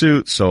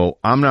swimsuit. So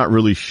I'm not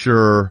really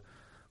sure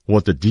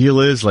what the deal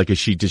is. Like, does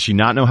she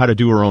not know how to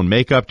do her own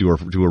makeup? Do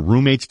her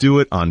roommates do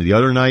it on the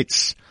other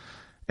nights?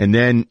 And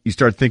then you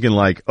start thinking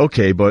like,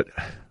 okay, but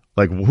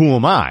like, who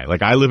am I?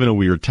 Like, I live in a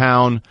weird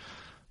town,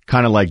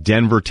 kind of like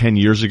Denver 10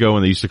 years ago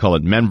when they used to call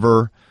it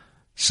Menver.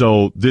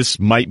 So this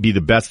might be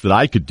the best that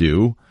I could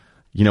do.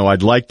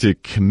 I'd like to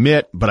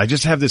commit, but I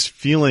just have this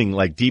feeling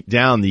like deep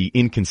down the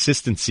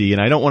inconsistency,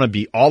 and I don't want to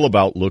be all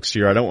about looks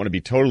here. I don't want to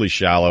be totally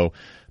shallow,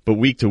 but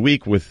week to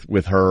week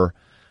with her,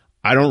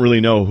 I don't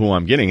really know who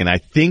I'm getting. And I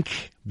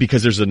think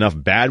because there's enough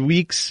bad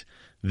weeks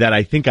that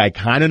I think I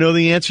kind of know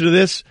the answer to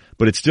this,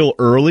 but it's still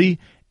early.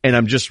 And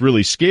I'm just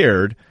really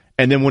scared.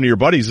 And then one of your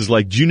buddies is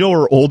like, do you know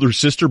her older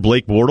sister,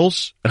 Blake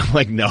Bortles? I'm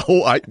like, no,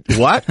 what?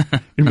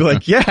 And be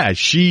like, yeah,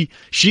 she's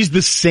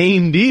the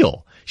same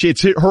deal.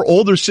 Her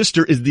older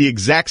sister is the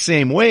exact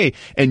same way.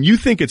 And you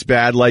think it's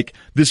bad. Like,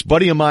 this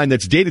buddy of mine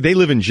that's dated, they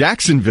live in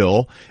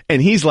Jacksonville.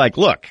 And he's like,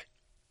 look,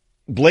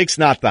 Blake's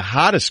not the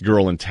hottest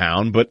girl in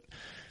town, but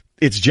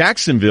it's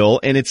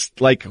Jacksonville. And it's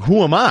like,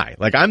 who am I?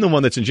 Like, I'm the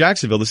one that's in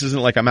Jacksonville. This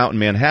isn't like I'm out in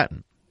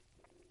Manhattan.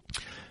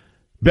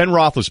 Ben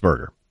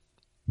Roethlisberger.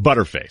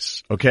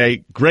 Butterface,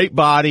 okay? Great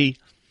body,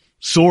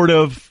 sort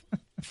of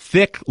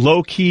thick,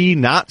 low-key,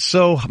 not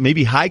so,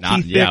 maybe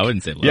high-key thick. Yeah, I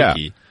wouldn't say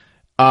low-key.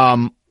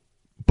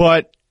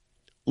 But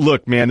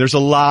look, man, there's a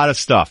lot of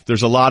stuff.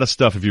 There's a lot of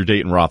stuff if you're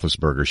dating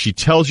Roethlisberger. She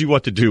tells you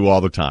what to do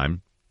all the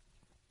time.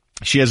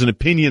 She has an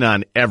opinion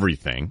on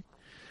everything.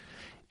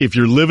 If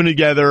you're living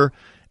together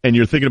and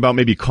you're thinking about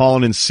maybe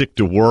calling in sick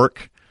to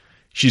work,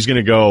 she's going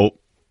to go,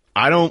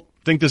 I don't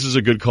think this is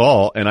a good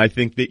call, and I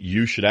think that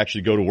you should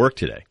actually go to work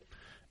today.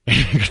 And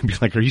you're going to be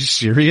like, are you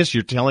serious?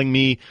 You're telling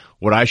me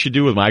what I should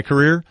do with my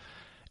career?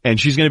 And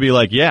she's going to be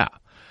like, yeah,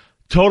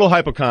 total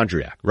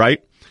hypochondriac,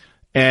 right?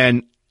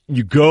 And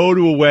you go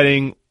to a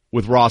wedding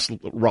with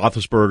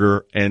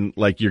Roethlisberger and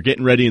like you're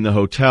getting ready in the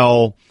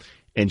hotel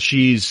and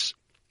she's,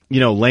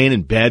 laying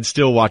in bed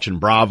still watching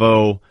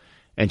Bravo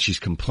and she's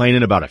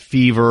complaining about a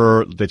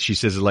fever that she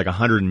says is like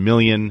 100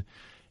 million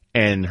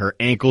and her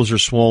ankles are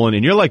swollen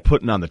and you're like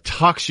putting on the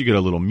tux. You get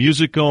a little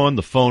music going.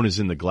 The phone is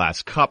in the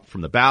glass cup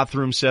from the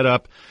bathroom set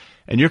up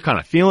and you're kind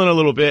of feeling a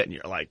little bit and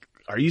you're like,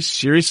 are you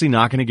seriously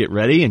not going to get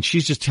ready? And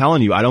she's just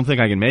telling you, I don't think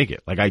I can make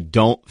it. Like, I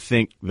don't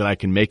think that I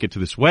can make it to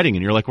this wedding.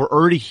 And you're like, we're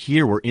already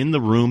here. We're in the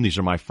room. These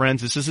are my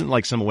friends. This isn't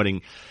like some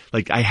wedding.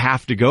 Like, I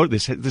have to go to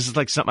this. This is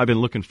like something I've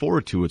been looking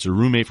forward to. It's a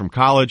roommate from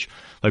college.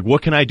 Like,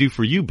 what can I do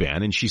for you,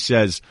 Ben? And she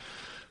says,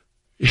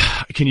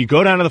 can you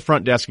go down to the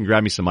front desk and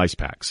grab me some ice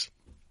packs?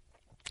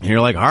 And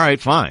you're like, all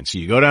right, fine. So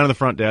you go down to the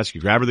front desk,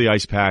 you grab her the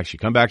ice packs, you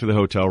come back to the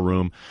hotel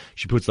room,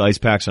 she puts the ice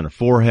packs on her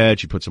forehead,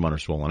 she puts them on her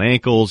swollen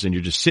ankles, and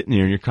you're just sitting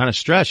there and you're kind of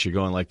stressed. You're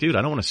going like, dude,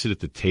 I don't want to sit at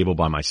the table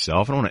by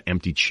myself. I don't want an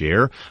empty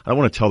chair. I don't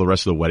want to tell the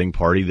rest of the wedding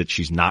party that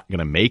she's not going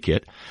to make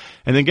it.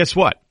 And then guess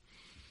what?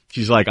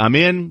 She's like, I'm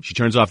in. She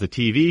turns off the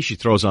TV. She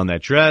throws on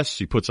that dress.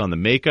 She puts on the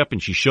makeup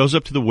and she shows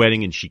up to the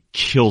wedding and she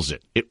kills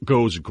it. It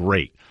goes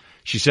great.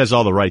 She says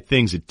all the right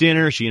things at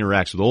dinner. She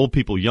interacts with old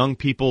people, young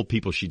people,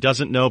 people she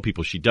doesn't know,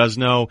 people she does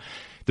know.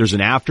 There's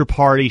an after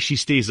party. She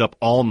stays up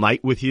all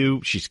night with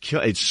you.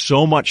 It's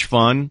so much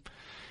fun.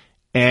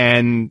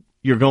 And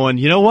you're going,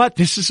 you know what?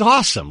 This is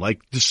awesome.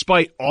 Like,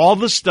 despite all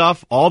the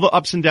stuff, all the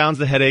ups and downs,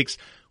 the headaches,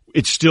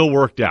 it still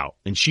worked out.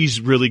 And she's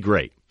really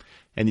great.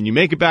 And then you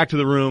make it back to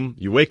the room.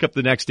 You wake up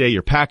the next day.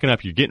 You're packing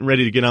up. You're getting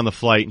ready to get on the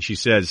flight. And she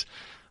says,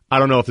 I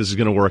don't know if this is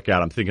going to work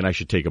out. I'm thinking I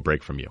should take a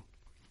break from you.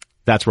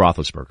 That's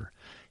Roethlisberger.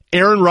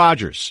 Aaron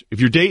Rodgers,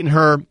 if you're dating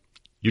her,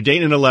 you're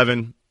dating an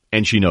 11,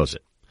 and she knows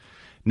it.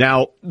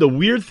 Now, the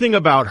weird thing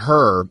about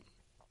her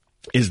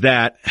is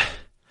that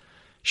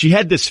she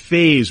had this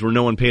phase where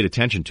no one paid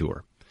attention to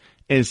her.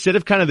 And instead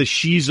of kind of the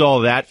she's all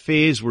that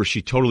phase where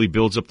she totally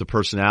builds up the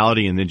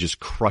personality and then just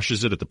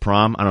crushes it at the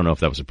prom. I don't know if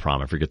that was a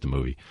prom. I forget the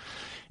movie.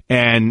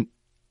 And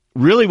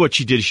really what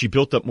she did is she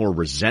built up more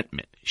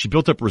resentment. She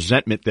built up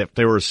resentment that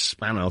there was,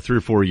 3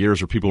 or 4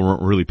 years where people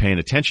weren't really paying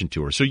attention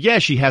to her. So yeah,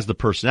 she has the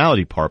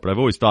personality part, but I've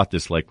always thought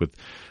this, like with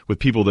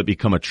people that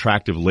become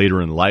attractive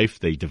later in life,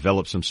 they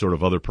develop some sort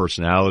of other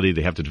personality.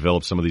 They have to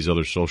develop some of these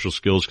other social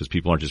skills because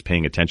people aren't just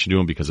paying attention to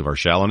them because of our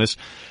shallowness.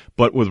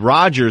 But with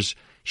Rodgers,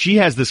 She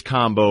has this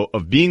combo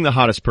of being the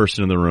hottest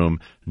person in the room,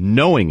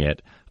 knowing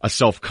it, a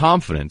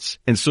self-confidence.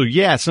 And so,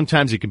 yeah,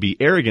 sometimes it can be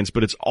arrogance,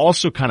 but it's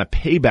also kind of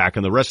payback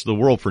on the rest of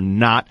the world for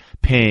not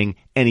paying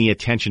any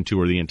attention to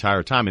her the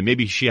entire time. And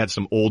maybe she had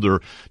some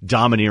older,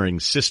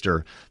 domineering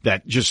sister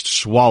that just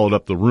swallowed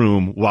up the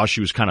room while she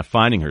was kind of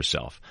finding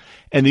herself.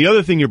 And the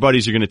other thing your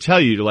buddies are going to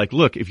tell you, like,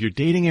 look, if you're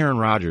dating Aaron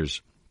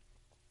Rodgers,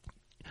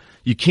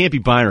 you can't be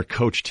buying her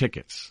coach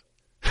tickets.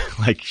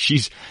 Like,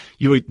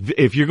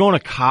 if you're going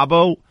to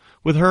Cabo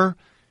with her,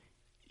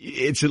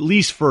 it's at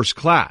least first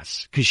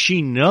class, because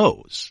she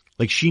knows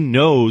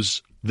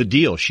the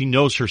deal. She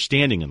knows her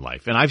standing in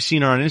life. And I've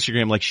seen her on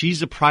Instagram, like,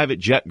 she's a private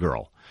jet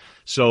girl.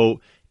 So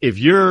if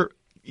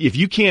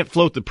you can't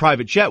float the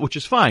private jet, which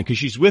is fine because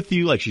she's with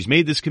you, like, she's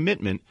made this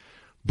commitment,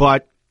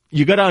 but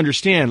you got to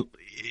understand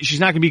she's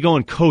not going to be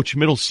going coach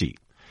middle seat.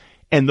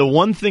 And the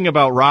one thing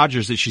about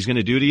Rodgers that she's going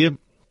to do to you,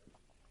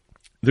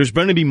 there's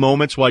going to be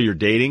moments while you're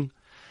dating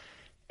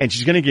and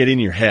she's going to get in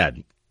your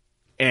head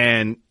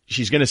and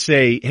she's going to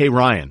say, hey,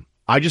 Ryan,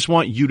 I just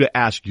want you to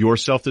ask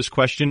yourself this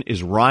question.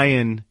 Is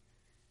Ryan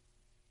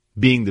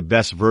being the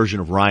best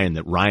version of Ryan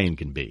that Ryan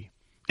can be?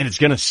 And it's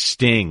going to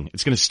sting.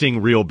 It's going to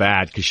sting real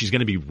bad because she's going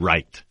to be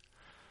right.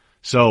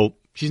 So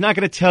she's not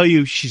going to tell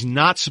you she's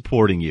not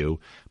supporting you,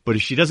 but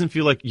if she doesn't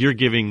feel like you're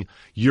giving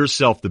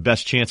yourself the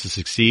best chance to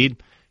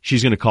succeed,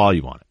 she's going to call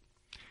you on it.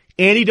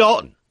 Andy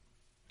Dalton.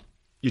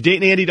 You're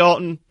dating Andy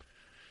Dalton.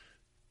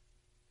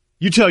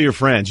 You tell your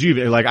friends,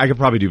 you're like, I could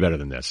probably do better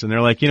than this. And they're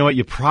like, you know what?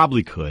 You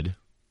probably could.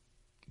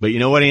 But you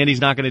know what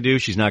Andy's not going to do?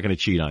 She's not going to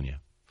cheat on you.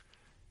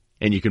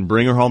 And you can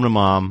bring her home to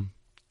mom.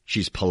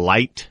 She's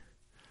polite.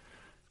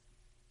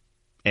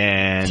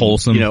 And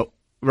wholesome.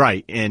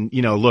 Right. And,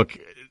 look,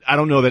 I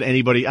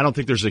don't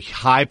think there's a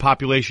high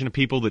population of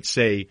people that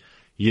say,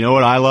 you know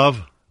what I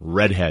love?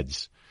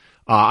 Redheads.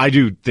 I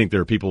do think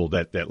there are people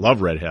that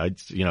love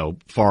redheads,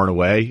 far and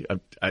away.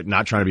 I'm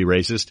not trying to be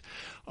racist.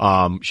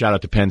 Shout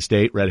out to Penn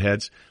State,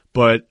 redheads.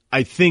 But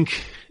I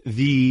think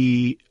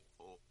the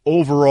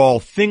overall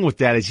thing with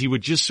that is he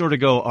would just sort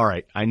of go, all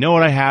right, I know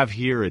what I have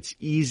here. It's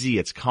easy.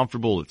 It's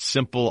comfortable. It's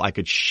simple. I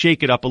could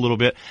shake it up a little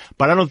bit,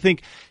 but I don't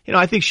think,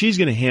 I think she's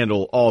going to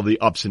handle all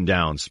the ups and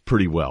downs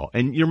pretty well.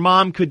 And your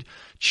mom could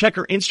check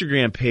her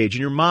Instagram page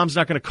and your mom's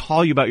not going to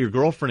call you about your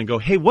girlfriend and go,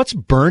 hey, what's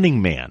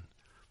Burning Man?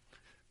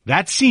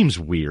 That seems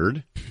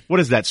weird.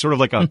 What is that? Sort of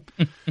like a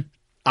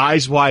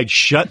Eyes Wide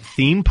Shut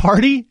theme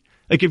party?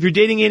 Like, if you're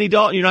dating Andy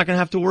Dalton, you're not going to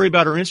have to worry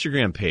about her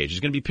Instagram page. There's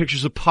going to be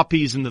pictures of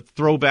puppies and the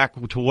throwback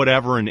to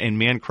whatever and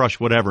man crush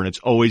whatever, and it's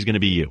always going to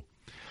be you.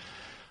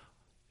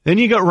 Then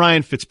you got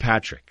Ryan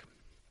Fitzpatrick.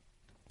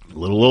 A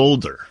little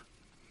older.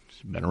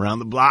 She's been around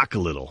the block a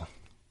little.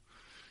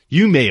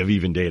 You may have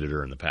even dated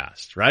her in the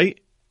past, right?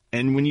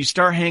 And when you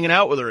start hanging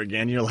out with her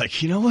again, you're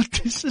like, you know what?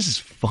 This is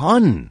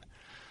fun.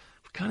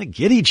 We kind of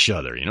get each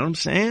other. You know what I'm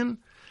saying?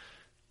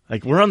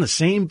 Like, we're on the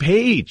same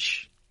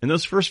page. In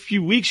those first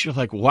few weeks, you're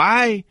like,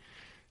 why?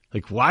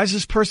 Like, why is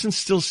this person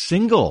still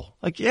single?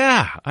 Like,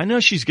 yeah, I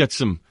know she's got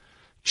some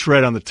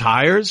tread on the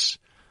tires,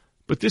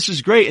 but this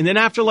is great. And then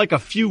after like a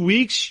few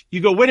weeks,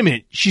 you go, wait a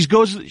minute. She's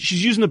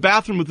using the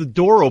bathroom with the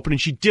door open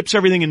and she dips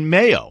everything in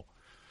mayo.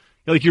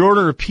 Like, you're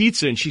ordering a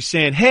pizza and she's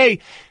saying, hey,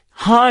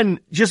 hon,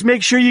 just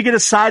make sure you get a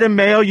side of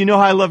mayo. You know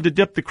how I love to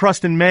dip the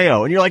crust in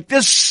mayo. And you're like,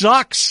 this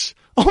sucks.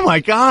 Oh my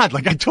God.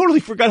 Like, I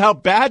totally forgot how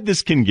bad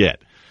this can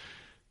get.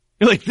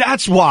 You're like,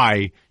 that's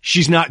why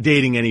she's not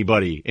dating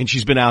anybody and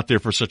she's been out there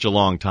for such a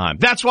long time.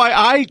 That's why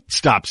I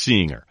stopped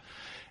seeing her.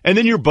 And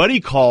then your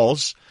buddy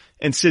calls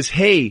and says,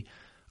 hey,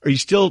 are you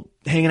still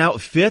hanging out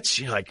with Fitz?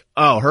 You're like,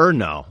 oh, her?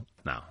 No,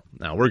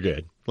 we're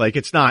good. Like,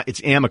 it's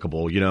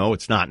amicable,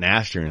 it's not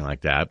nasty or anything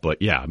like that.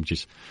 But yeah,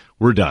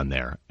 we're done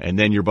there. And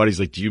then your buddy's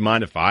like, do you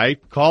mind if I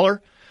call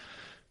her?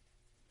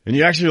 And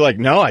you actually are like,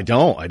 no, I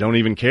don't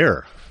even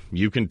care.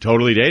 You can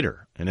totally date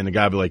her. And then the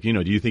guy would be like, do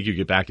you think you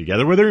get back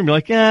together with her? And be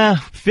like, yeah,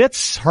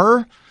 Fitz,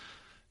 her?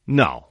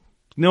 No.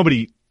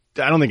 I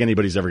don't think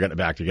anybody's ever gotten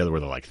back together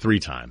with her like 3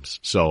 times.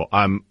 So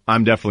I'm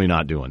definitely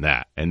not doing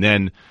that. And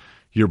then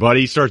your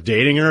buddy starts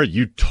dating her.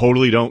 You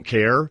totally don't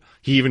care.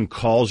 He even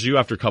calls you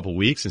after a couple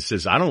weeks and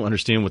says, I don't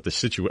understand what the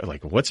situation,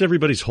 like, what's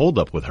everybody's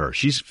holdup with her?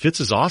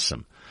 Fitz is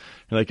awesome.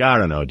 You're like, I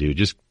don't know, dude.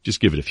 Just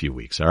give it a few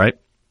weeks. All right.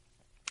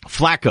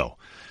 Flacco.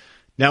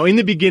 Now, in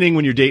the beginning,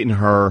 when you're dating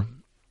her,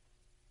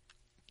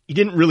 you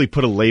didn't really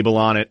put a label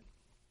on it.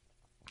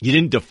 You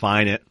didn't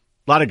define it.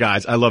 A lot of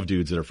guys, I love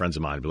dudes that are friends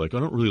of mine, be like, I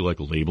don't really like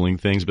labeling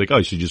things. Be like,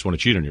 oh, so you just want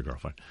to cheat on your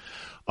girlfriend.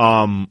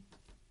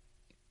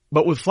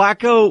 But with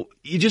Flacco,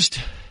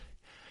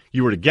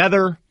 you were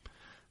together.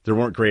 There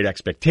weren't great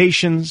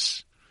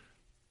expectations.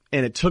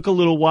 And it took a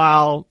little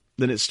while.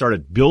 Then it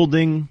started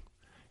building.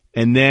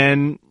 And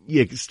then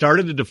you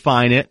started to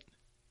define it.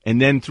 And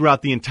then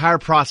throughout the entire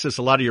process,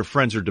 a lot of your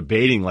friends are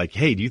debating like,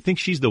 hey, do you think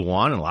she's the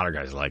one? And a lot of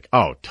guys are like,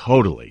 oh,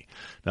 totally.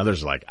 Now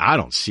there's like, I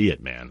don't see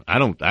it, man. I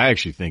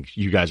actually think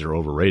you guys are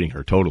overrating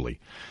her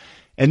totally.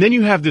 And then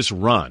you have this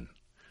run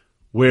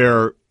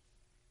where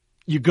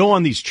you go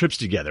on these trips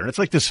together and it's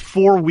like this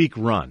 4-week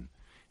run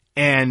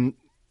and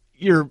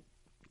you're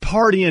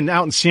partying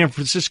out in San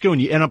Francisco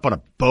and you end up on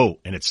a boat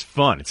and it's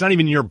fun. It's not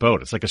even your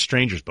boat. It's like a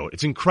stranger's boat.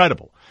 It's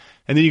incredible.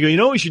 And then you go, you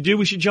know what we should do?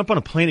 We should jump on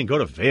a plane and go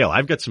to Vail.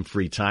 I've got some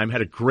free time,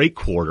 had a great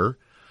quarter.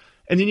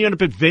 And then you end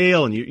up at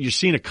Vail and you're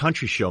seeing a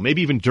country show,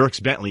 maybe even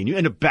Dierks Bentley, and you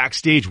end up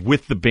backstage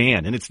with the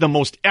band. And it's the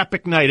most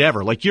epic night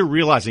ever. Like you're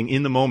realizing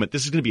in the moment,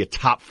 this is going to be a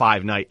top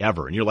 5 night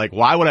ever. And you're like,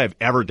 why would I have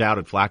ever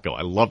doubted Flacco?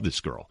 I love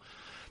this girl.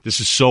 This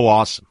is so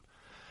awesome.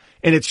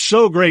 And it's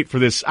so great for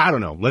this, I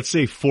don't know, let's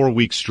say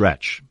 4-week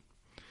stretch.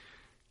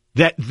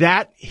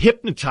 That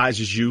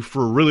hypnotizes you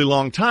for a really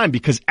long time,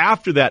 because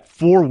after that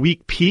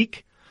 4-week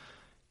peak,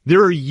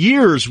 there are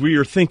years where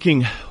you're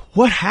thinking,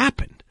 what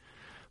happened?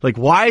 Like,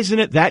 why isn't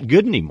it that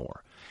good anymore?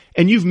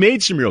 And you've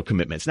made some real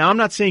commitments. Now, I'm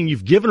not saying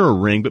you've given her a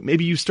ring, but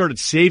maybe you started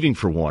saving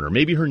for one, or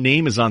maybe her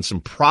name is on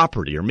some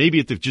property, or maybe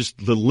at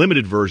just the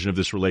limited version of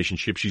this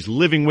relationship, she's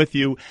living with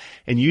you,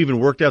 and you even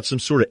worked out some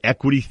sort of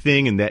equity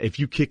thing, and that if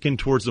you kick in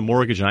towards the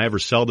mortgage and I ever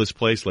sell this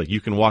place, like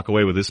you can walk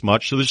away with this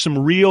much. So there's some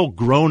real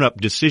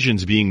grown-up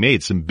decisions being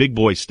made, some big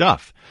boy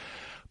stuff.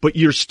 But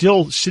you're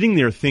still sitting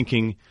there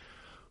thinking,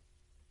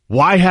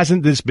 why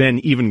hasn't this been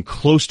even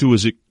close to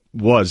as it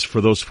was for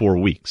those 4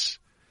 weeks?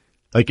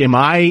 Like, am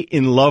I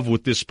in love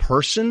with this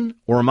person,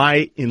 or am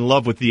I in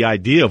love with the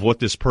idea of what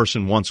this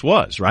person once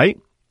was, right?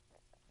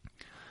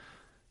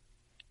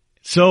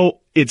 So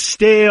it's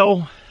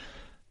stale.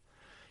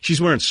 She's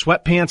wearing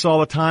sweatpants all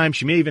the time.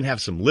 She may even have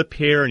some lip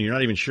hair, and you're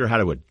not even sure how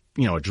to,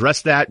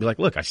 address that. Be like,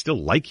 look, I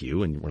still like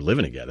you, and we're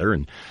living together,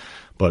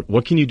 but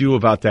what can you do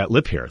about that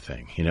lip hair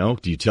thing?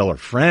 Do you tell her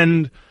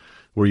friend,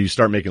 where you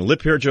start making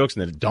lip hair jokes,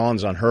 and then it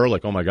dawns on her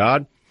like, oh my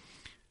God?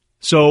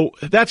 So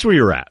that's where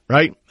you're at,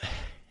 right?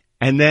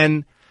 And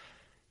then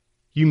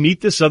you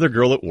meet this other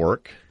girl at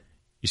work.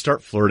 You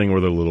start flirting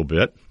with her a little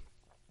bit.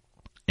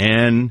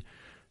 And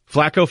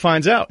Flacco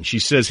finds out. And she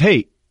says,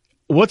 hey,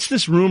 what's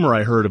this rumor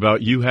I heard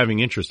about you having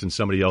interest in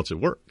somebody else at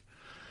work?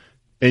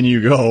 And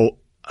you go,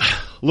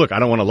 look, I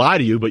don't want to lie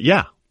to you, but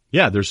yeah,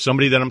 there's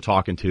somebody that I'm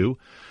talking to.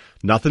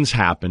 Nothing's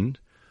happened.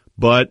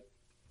 But,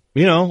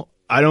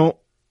 I don't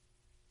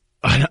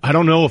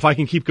know if I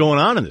can keep going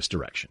on in this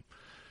direction.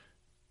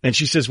 And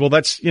she says, well,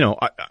 that's,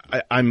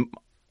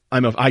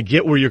 I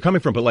get where you're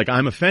coming from, but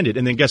I'm offended.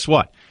 And then guess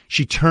what?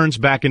 She turns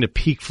back into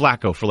peak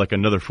Flacco for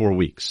another 4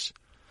 weeks.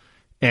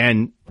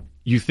 And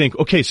you think,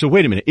 okay, so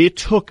wait a minute. It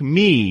took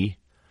me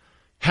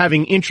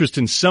having interest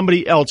in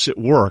somebody else at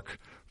work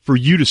for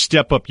you to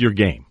step up your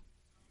game.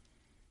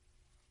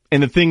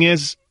 And the thing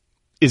is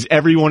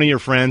every one of your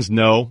friends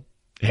know,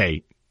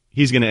 hey,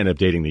 he's going to end up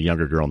dating the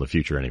younger girl in the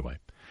future anyway.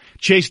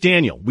 Chase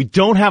Daniel, we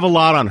don't have a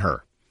lot on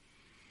her.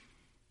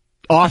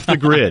 Off the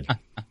grid.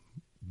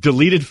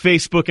 Deleted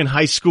Facebook in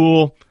high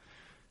school.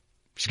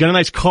 She's got a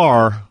nice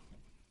car.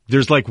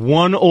 There's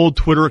one old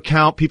Twitter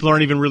account. People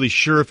aren't even really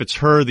sure if it's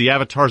her. The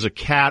avatar's a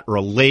cat or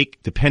a lake,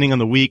 depending on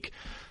the week.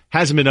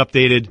 Hasn't been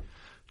updated.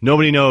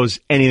 Nobody knows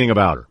anything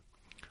about her.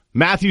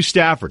 Matthew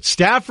Stafford.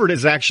 Stafford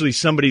is actually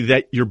somebody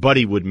that your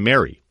buddy would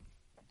marry.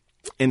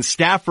 And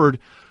Stafford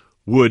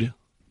would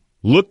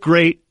look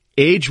great,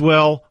 age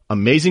well,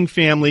 amazing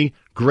family,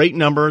 great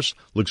numbers,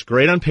 looks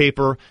great on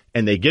paper,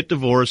 and they get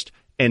divorced.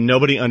 And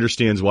nobody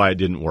understands why it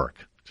didn't work.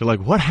 So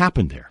what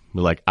happened there?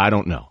 We're like, I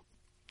don't know.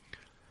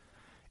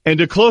 And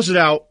to close it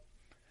out,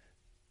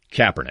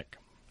 Kaepernick.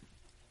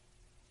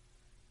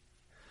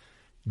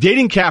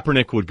 Dating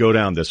Kaepernick would go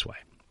down this way.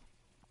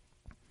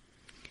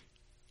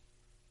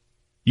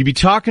 You'd be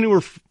talking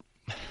to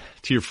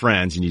your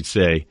friends and you'd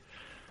say,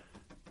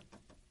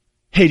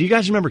 hey, do you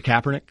guys remember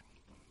Kaepernick?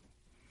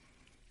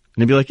 And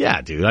they'd be like,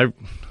 yeah, dude, I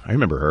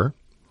remember her.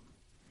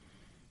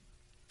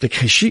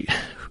 Because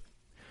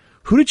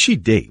who did she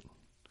date?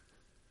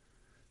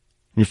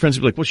 And your friends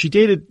would be like, well, she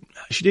dated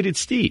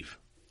Steve.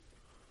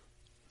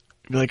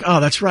 You'd be like, oh,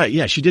 that's right.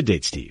 Yeah, she did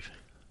date Steve.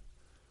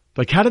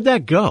 How did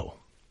that go?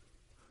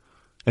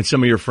 And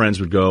some of your friends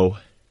would go,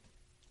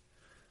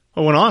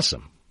 oh, and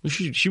awesome.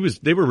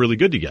 They were really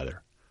good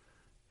together.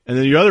 And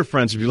then your other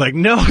friends would be like,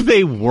 no,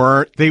 they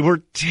weren't. They were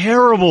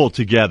terrible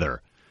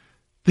together.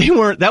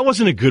 That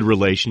wasn't a good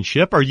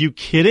relationship. Are you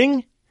kidding?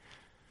 And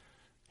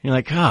you're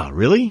like,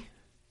 really?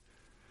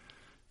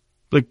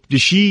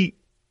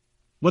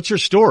 What's her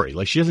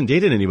story? She hasn't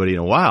dated anybody in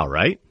a while,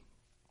 right?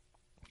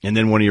 And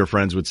then one of your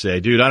friends would say,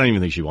 dude, I don't even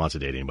think she wants to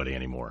date anybody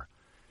anymore.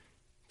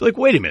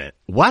 Wait a minute.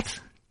 What?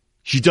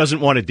 She doesn't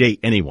want to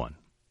date anyone.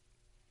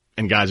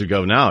 And guys would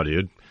go, no,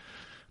 dude,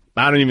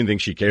 I don't even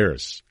think she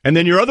cares. And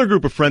then your other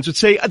group of friends would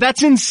say,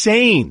 that's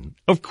insane.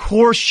 Of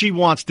course she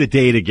wants to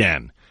date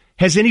again.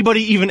 Has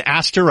anybody even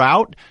asked her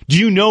out? Do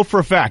you know for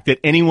a fact that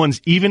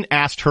anyone's even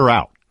asked her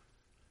out?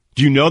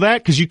 Do you know that?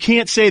 Because you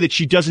can't say that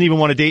she doesn't even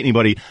want to date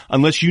anybody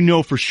unless you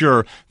know for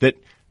sure that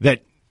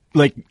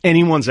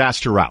anyone's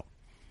asked her out.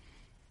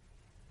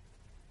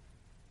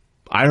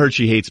 I heard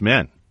she hates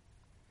men.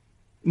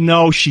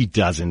 No, she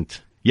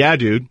doesn't. Yeah,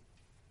 dude.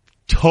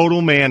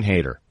 Total man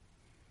hater.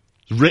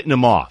 Written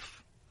them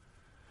off.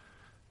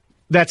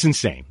 That's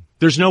insane.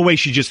 There's no way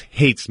she just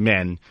hates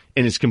men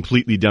and is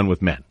completely done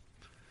with men.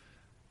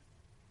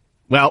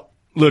 Well,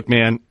 look,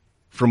 man,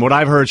 from what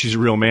I've heard, she's a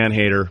real man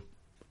hater.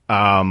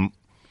 And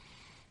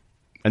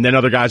then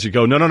other guys would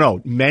go,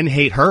 no, men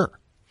hate her.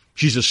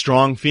 She's a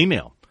strong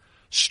female.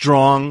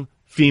 Strong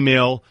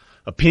female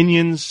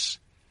opinions,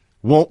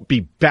 won't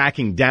be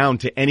backing down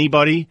to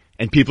anybody,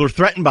 and people are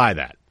threatened by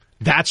that.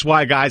 That's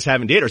why guys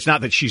haven't dated her. It's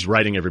not that she's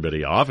writing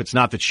everybody off. It's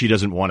not that she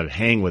doesn't want to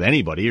hang with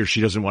anybody or she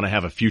doesn't want to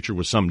have a future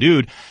with some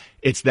dude.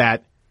 It's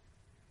that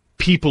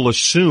people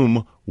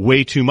assume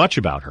way too much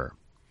about her.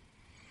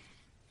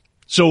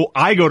 So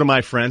I go to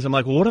my friends. I'm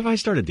like, well, what if I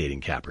started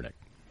dating Kaepernick?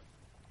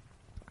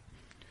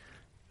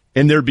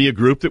 And there'd be a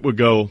group that would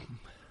go,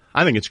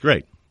 I think it's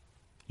great.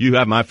 You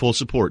have my full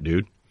support,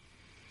 dude.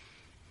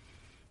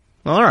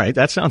 All right,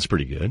 that sounds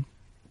pretty good.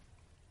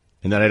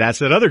 And then I'd ask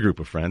that other group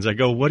of friends, I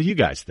go, what do you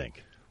guys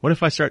think? What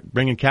if I start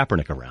bringing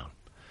Kaepernick around?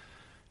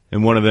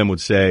 And one of them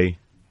would say,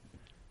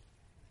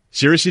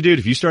 seriously, dude,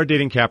 if you start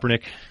dating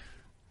Kaepernick,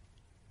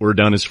 we're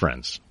done as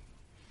friends.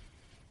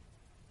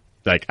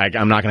 Like,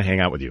 I'm not going to hang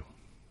out with you.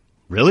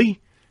 Really?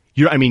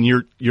 You're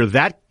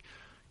that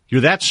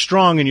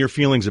strong in your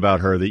feelings about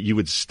her that you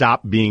would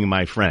stop being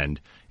my friend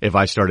if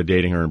I started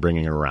dating her and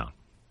bringing her around.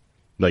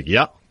 Like,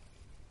 yeah.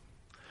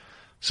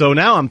 So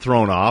now I'm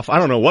thrown off. I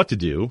don't know what to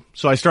do.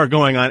 So I start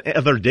going on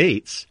other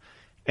dates.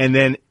 And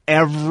then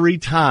every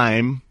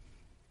time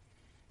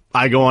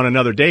I go on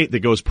another date that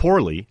goes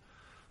poorly,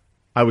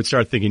 I would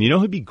start thinking,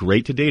 who'd be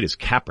great to date is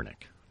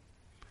Kaepernick.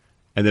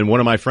 And then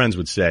one of my friends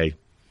would say,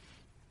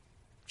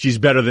 she's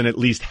better than at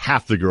least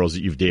half the girls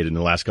that you've dated in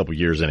the last couple of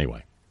years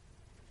anyway.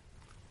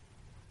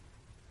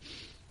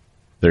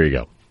 There you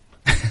go.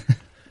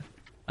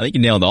 I think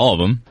you nailed all of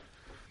them.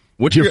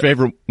 What's your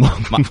favorite?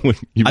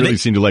 You really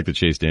seem to like the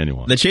Chase Daniel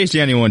one. The Chase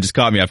Daniel one just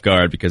caught me off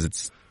guard because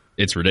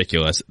it's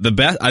ridiculous. The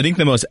best, I think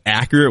the most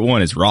accurate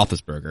one is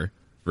Roethlisberger.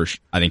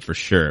 I think for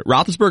sure.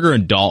 Roethlisberger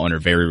and Dalton are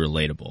very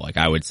relatable. Like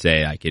I would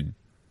say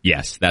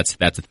yes, that's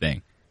a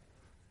thing.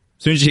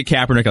 As soon as you hit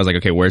Kaepernick, I was like,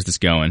 okay, where's this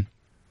going?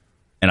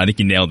 And I think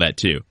you nailed that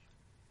too.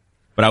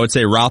 But I would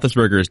say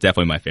Roethlisberger is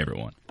definitely my favorite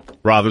one.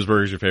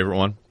 Roethlisberger is your favorite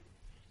one?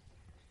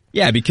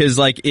 Yeah, because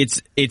like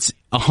it's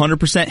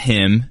 100%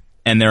 him.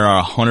 And there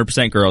are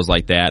 100% girls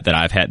like that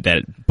I've had,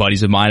 that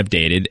buddies of mine have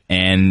dated,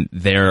 and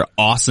they're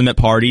awesome at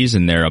parties,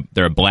 and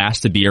they're a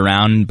blast to be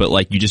around, but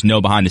like you just know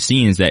behind the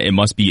scenes that it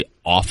must be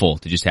awful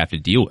to just have to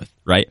deal with,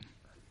 right?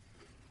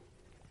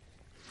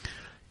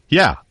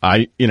 Yeah,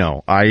 I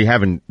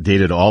haven't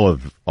dated all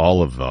of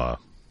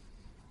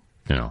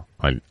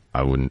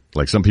I wouldn't,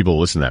 like some people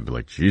listen to that and be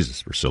like,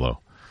 Jesus, Russillo.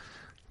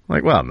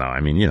 Like, well, no,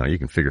 you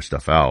can figure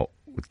stuff out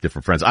with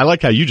different friends. I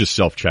like how you just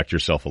self-checked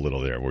yourself a little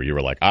there, where you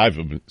were like, I've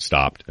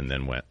stopped, and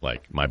then went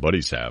like, my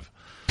buddies have.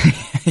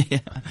 Yeah.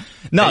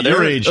 No, at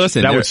your age,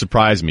 that would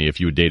surprise me if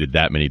you had dated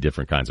that many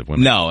different kinds of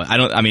women. No, I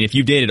don't. I mean, if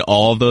you dated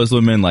all of those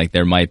women, like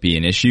there might be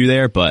an issue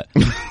there, but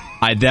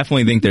I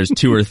definitely think there's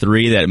 2 or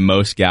 3 that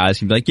most guys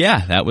can be like,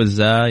 yeah, that was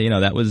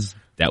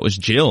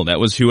Jill, that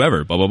was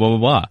whoever, blah blah blah blah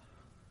blah.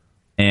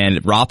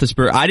 And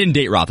Roethlisberger, I didn't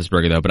date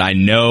Roethlisberger though, but I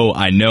know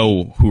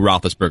who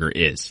Roethlisberger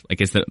is. Like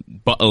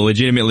but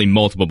legitimately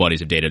multiple buddies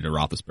have dated a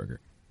Roethlisberger.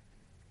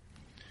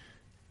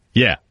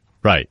 Yeah,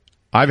 right.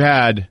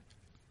 I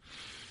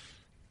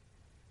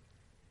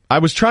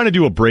was trying to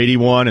do a Brady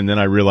one, and then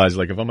I realized,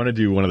 like, if I'm going to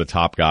do one of the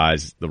top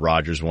guys, the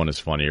Rodgers one is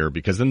funnier,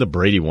 because then the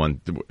Brady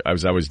one, I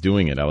was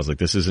doing it, I was like,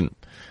 this isn't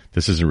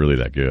really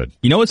that good.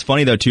 You know what's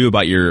funny though too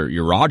about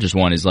your Rodgers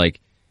one is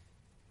like,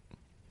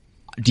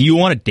 do you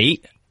want to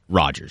date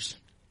Rodgers?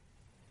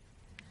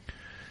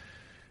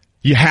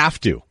 You have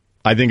to,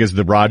 I think, is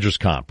the Rodgers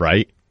comp,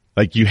 right?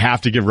 Like, you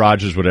have to give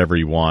Rodgers whatever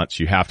he wants.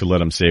 You have to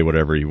let him say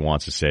whatever he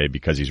wants to say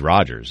because he's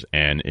Rodgers.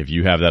 And if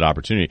you have that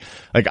opportunity,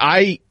 like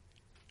I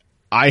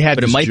had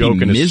but this it might joke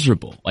be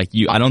miserable.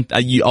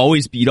 You'd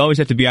always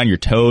have to be on your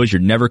toes.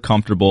 You're never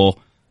comfortable.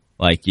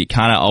 Like, you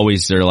kind of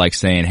always are like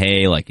saying,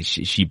 hey, like, is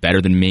she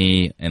better than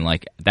me? And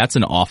like, that's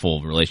an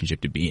awful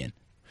relationship to be in.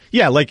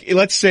 Yeah. Like,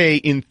 let's say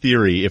in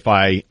theory, if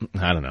I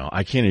don't know,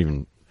 I can't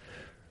even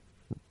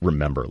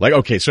remember. Like,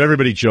 okay, so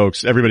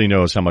everybody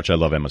knows how much I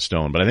love Emma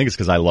Stone, but I think it's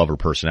because I love her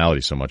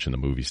personality so much in the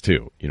movies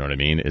too. You know what I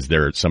mean? Is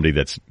there somebody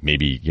that's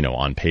maybe,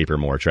 on paper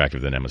more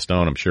attractive than Emma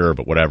Stone? I'm sure,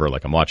 but whatever.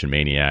 Like, I'm watching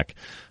Maniac.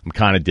 I'm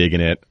kind of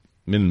digging it.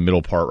 I'm in the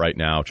middle part right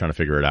now trying to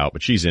figure it out,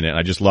 but she's in it and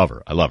I just love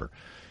her. I love her.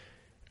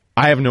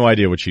 I have no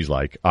idea what she's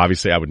like.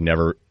 Obviously, I would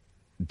never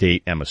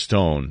date Emma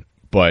Stone,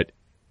 but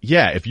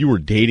yeah, if you were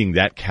dating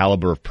that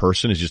caliber of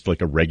person as just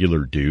like a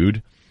regular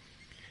dude,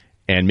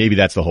 and maybe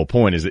that's the whole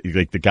point, is that,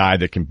 like, the guy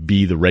that can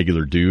be the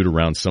regular dude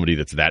around somebody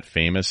that's that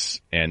famous.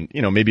 And,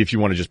 maybe if you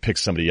want to just pick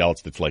somebody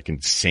else that's like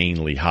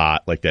insanely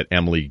hot, like that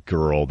Emily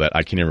girl that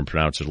I can't even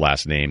pronounce her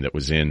last name that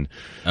was in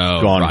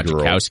Gone Girl.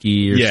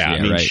 Rodrikowski.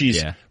 Yeah,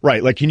 she's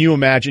right. Like, can you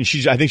imagine?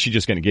 I think she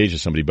just got engaged to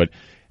somebody, but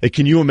like,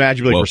 can you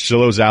imagine like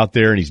Russillo's out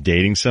there and he's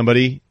dating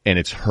somebody and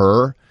it's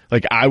her?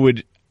 Like,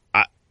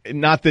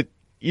 not that,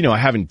 I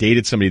haven't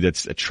dated somebody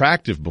that's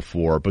attractive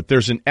before, but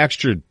there's an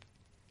extra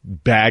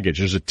baggage.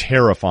 There's a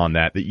tariff on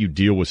that you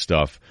deal with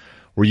stuff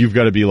where you've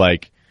got to be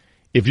like,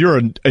 if you're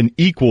an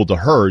equal to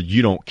her,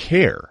 you don't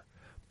care.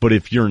 But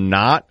if you're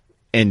not,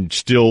 and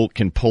still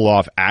can pull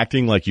off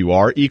acting like you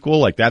are equal,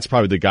 like that's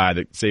probably the guy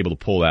that's able to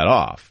pull that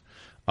off.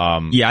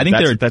 I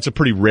think that's a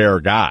pretty rare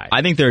guy.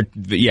 I think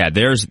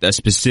there's a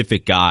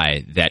specific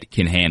guy that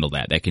can handle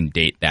that can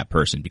date that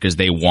person because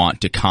they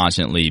want to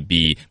constantly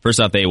be, first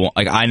off, they want,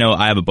 like, I know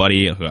I have a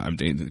buddy who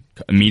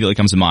immediately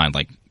comes to mind,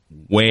 like,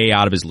 way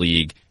out of his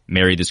league,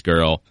 married this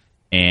girl,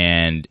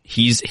 and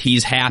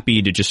he's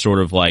happy to just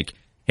sort of like,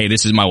 hey,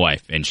 this is my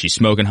wife, and she's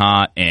smoking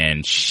hot,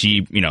 and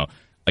she,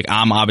 like,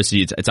 I'm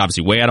obviously, it's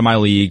obviously way out of my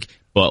league,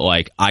 but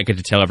like, I get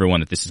to tell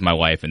everyone that this is my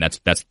wife, and that's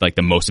like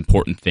the most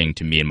important thing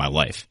to me in my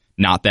life.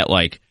 Not that,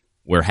 like,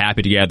 we're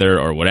happy together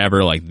or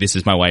whatever. Like, this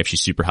is my wife.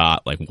 She's super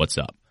hot. Like, what's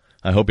up?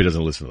 I hope he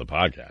doesn't listen to the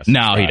podcast.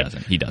 No, he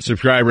doesn't. He doesn't.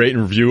 Subscribe, rate,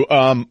 and review.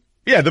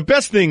 Yeah, the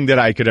best thing that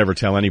I could ever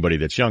tell anybody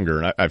that's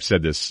younger, and I've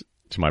said this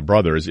to my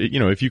brother, is,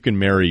 if you can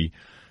marry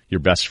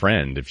your best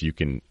friend, if you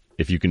can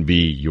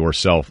be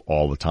yourself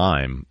all the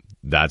time,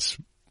 that's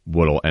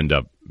what'll end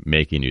up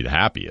making you the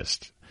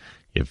happiest.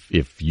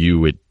 If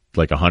you,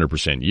 like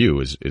 100% you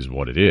is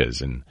what it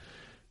is. And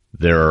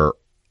there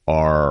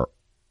are,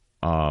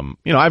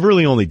 I've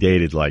really only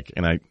dated all right,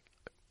 you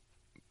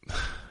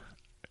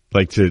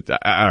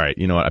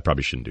know what? I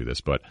probably shouldn't do this,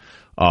 but,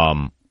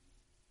 I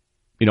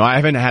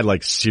haven't had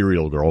like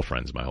serial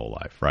girlfriends my whole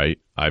life, right?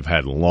 I've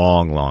had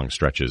long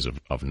stretches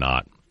of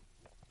not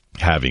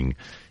having,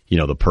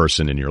 the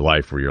person in your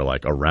life where you're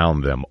like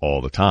around them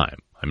all the time.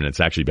 I mean,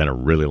 it's actually been a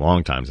really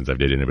long time since I've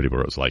dated anybody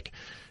where it was like,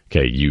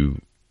 okay, you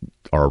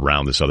are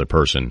around this other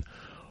person,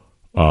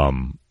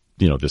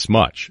 this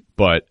much.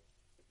 But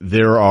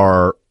there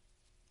are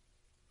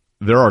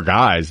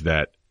guys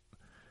that,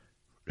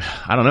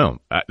 I don't know,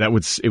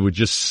 it would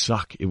just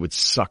suck. It would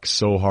suck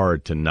so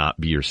hard to not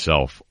be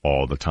yourself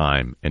all the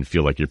time and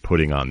feel like you're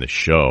putting on the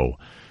show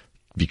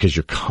because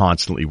you're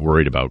constantly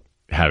worried about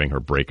having her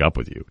break up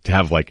with you. To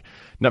have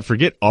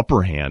forget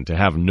upper hand, to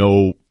have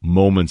no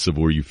moments of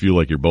where you feel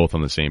like you're both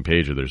on the same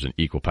page or there's an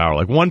equal power.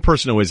 Like, one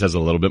person always has a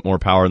little bit more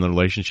power in the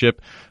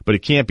relationship, but it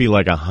can't be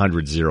like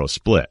 100-0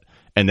 split.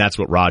 And that's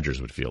what Rodgers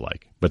would feel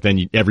like. But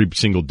then every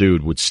single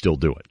dude would still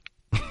do it.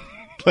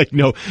 Like,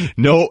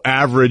 no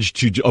average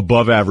to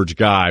above average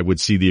guy would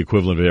see the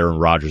equivalent of Aaron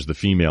Rodgers, the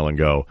female, and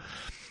go,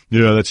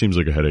 yeah, that seems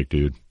like a headache,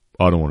 dude.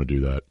 I don't want to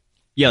do that.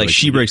 Yeah, like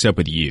she breaks up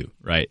with you,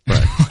 right?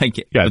 Like,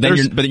 yeah,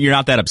 but you're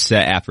not that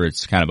upset after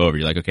it's kind of over.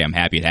 You're like, okay, I'm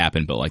happy it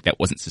happened, but like that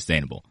wasn't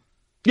sustainable.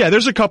 Yeah,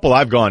 there's a couple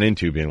I've gone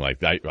into being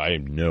like, I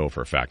know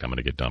for a fact I'm going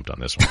to get dumped on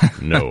this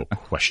one. No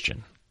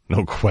question.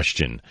 No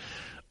question.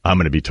 I'm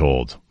going to be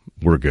told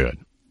we're good.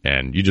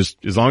 And you just,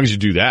 as long as you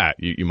do that,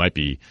 you might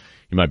be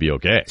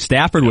okay.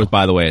 Stafford was,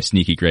 by the way, a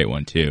sneaky great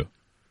one too.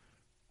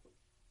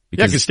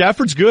 Because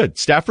Stafford's good.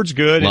 Stafford's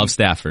good. Love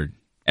Stafford.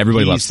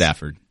 Everybody loves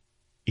Stafford.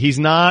 He's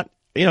not,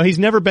 he's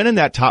never been in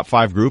that top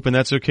 5 group, and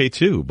that's okay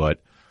too.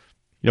 But,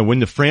 when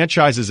the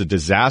franchise is a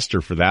disaster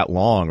for that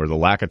long, or the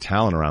lack of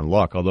talent around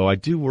Luck, although I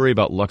do worry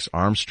about Luck's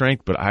arm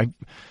strength, but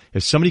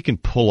if somebody can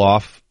pull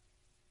off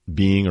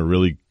being a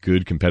really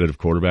good competitive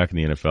quarterback in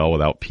the NFL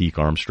without peak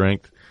arm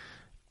strength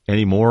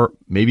anymore,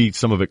 maybe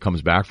some of it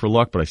comes back for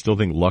Luck, but I still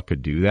think Luck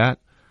could do that.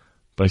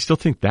 But I still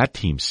think that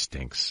team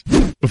stinks.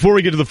 Before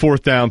we get to the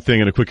fourth down thing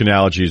and a quick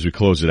analogy as we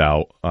close it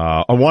out,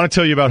 I want to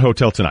tell you about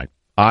Hotel Tonight.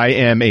 I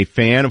am a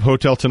fan of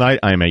Hotel Tonight.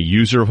 I am a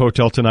user of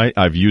Hotel Tonight.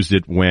 I've used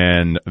it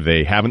when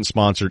they haven't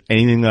sponsored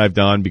anything that I've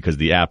done because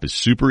the app is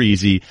super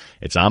easy.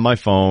 It's on my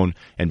phone.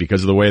 And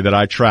because of the way that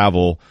I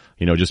travel,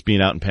 just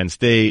being out in Penn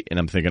State, and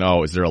I'm thinking,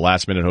 oh, is there a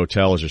last minute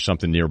hotel? Is there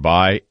something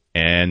nearby?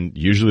 And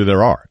usually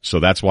there are. So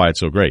that's why it's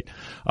so great.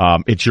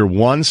 It's your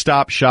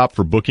one-stop shop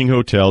for booking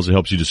hotels. It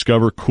helps you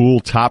discover cool,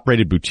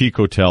 top-rated boutique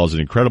hotels at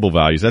incredible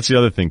values. That's the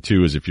other thing,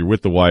 too, is if you're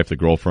with the wife, the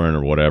girlfriend,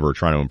 or whatever,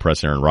 trying to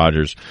impress Aaron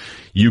Rodgers,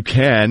 you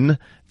can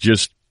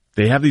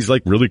they have these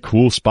like really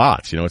cool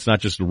spots. It's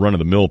not just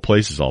run-of-the-mill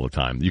places all the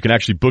time. You can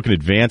actually book in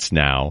advance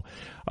now,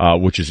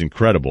 which is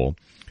incredible.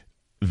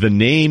 The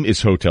name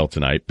is Hotel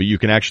Tonight, but you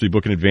can actually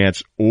book in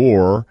advance,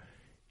 or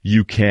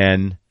you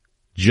can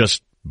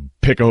just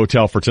pick a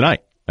hotel for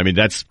tonight. I mean,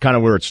 that's kind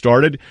of where it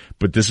started,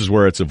 but this is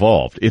where it's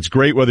evolved. It's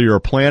great whether you're a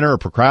planner or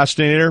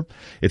procrastinator.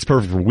 It's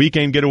perfect for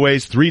weekend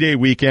getaways, 3-day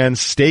weekends,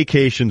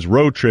 staycations,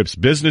 road trips,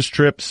 business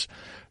trips.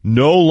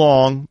 No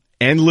long,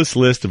 endless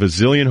list of a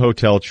zillion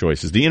hotel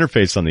choices. The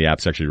interface on the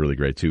app's actually really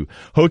great too.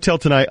 Hotel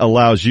Tonight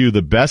allows you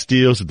the best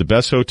deals at the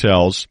best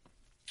hotels,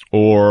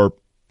 or,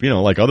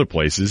 like other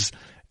places.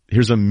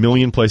 Here's a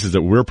million places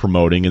that we're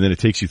promoting, and then it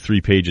takes you 3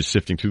 pages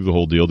sifting through the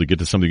whole deal to get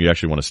to something you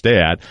actually want to stay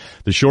at.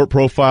 The short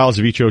profiles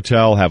of each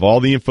hotel have all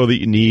the info that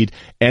you need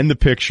and the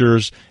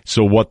pictures,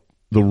 so what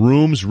the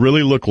rooms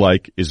really look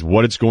like is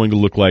what it's going to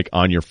look like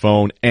on your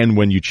phone and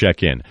when you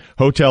check in.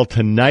 Hotel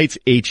Tonight's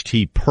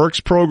HT Perks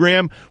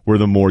program, where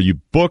the more you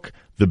book,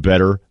 the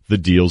better the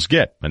deals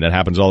get. And that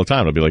happens all the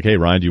time. It'll be like, hey,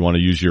 Ryan, do you want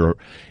to use your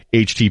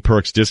HT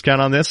Perks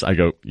discount on this? I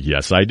go,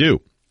 yes, I do.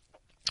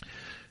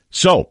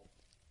 So,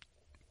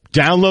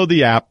 download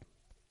the app,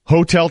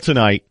 Hotel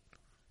Tonight,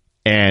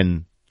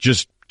 and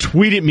just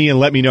tweet at me and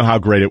let me know how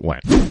great it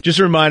went. Just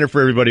a reminder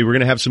for everybody, we're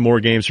going to have some more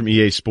games from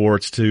EA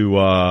Sports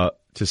to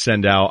to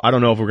send out. I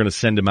don't know if we're going to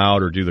send them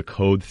out or do the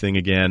code thing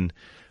again.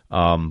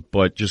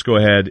 But just go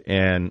ahead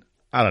and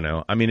I don't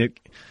know. I mean,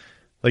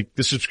 like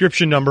the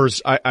subscription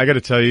numbers, I got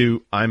to tell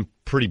you, I'm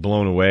pretty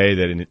blown away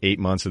that in 8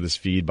 months of this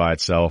feed by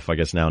itself, I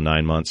guess now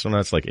 9 months. So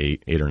that's like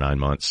eight or 9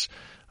 months.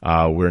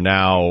 We're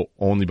now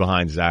only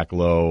behind Zach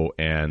Lowe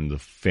and the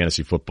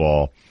fantasy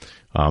football.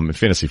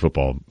 Fantasy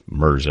football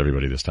murders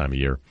everybody this time of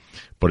year.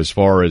 But as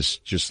far as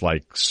just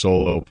like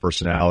solo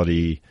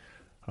personality,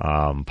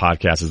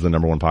 podcast is the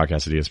number one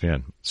podcast at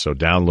ESPN. So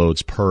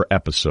downloads per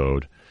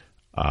episode,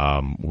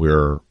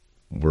 we're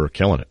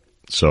killing it.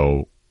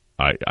 So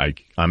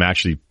I'm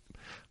actually,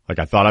 like,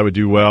 I thought I would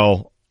do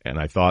well, and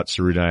I thought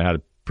Cerruti and I had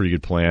a pretty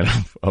good plan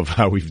of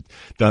how we've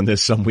done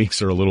this. Some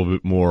weeks are a little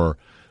bit more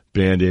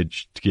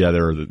bandaged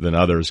together than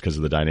others because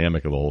of the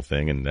dynamic of the whole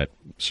thing, and that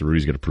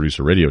Cerruti's going to produce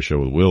a radio show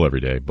with Will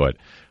every day. But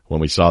when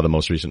we saw the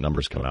most recent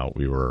numbers come out,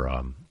 we were,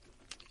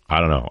 I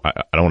don't know.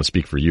 I don't want to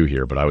speak for you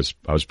here, but I was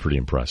pretty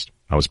impressed.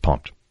 I was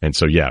pumped. And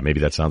so, yeah,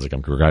 maybe that sounds like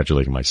I'm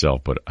congratulating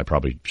myself, but I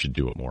probably should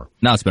do it more.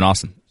 No, it's been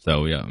awesome.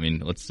 So, yeah, I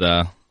mean, let's,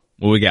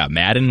 what we got?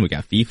 Madden? We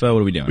got FIFA?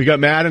 What are we doing? We got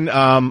Madden.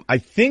 I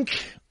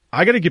think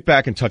I got to get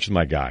back in touch with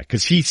my guy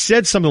because he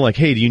said something like,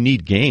 "Hey, do you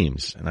need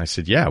games?" And I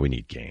said, "Yeah, we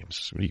need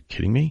games." Are you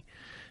kidding me?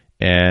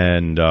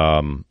 And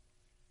I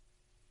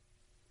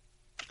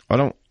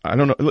don't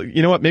know.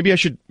 You know what? Maybe I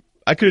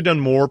could have done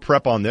more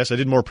prep on this. I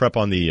did more prep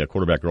on the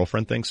quarterback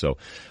girlfriend thing. So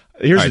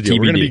here's the deal: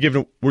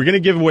 TBD. we're going to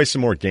give away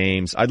some more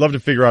games. I'd love to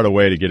figure out a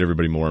way to get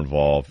everybody more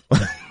involved.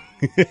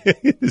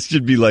 This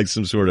should be like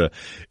some sort of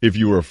if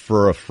you were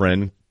for a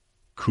friend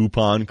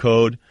coupon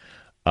code.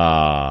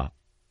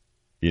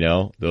 You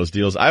know, those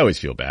deals. I always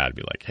feel bad.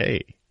 Be like,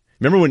 hey,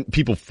 remember when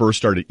people first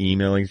started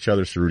emailing each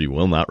other? Cerruti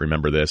will not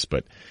remember this,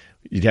 but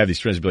you'd have these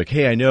friends be like,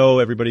 hey, I know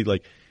everybody,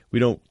 like, we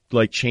don't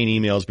like chain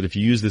emails, but if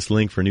you use this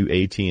link for new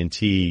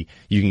AT&T,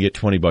 you can get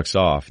 $20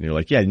 off. And you're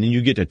like, yeah, and then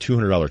you get a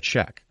 $200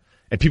 check.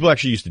 And people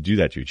actually used to do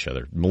that to each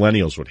other.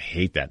 Millennials would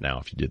hate that now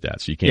if you did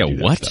that. So you can't do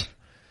that what? stuff.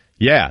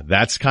 Yeah,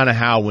 that's kind of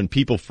how when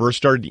people first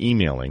started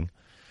emailing,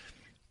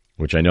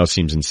 which I know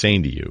seems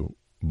insane to you,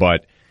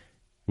 but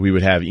we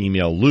would have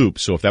email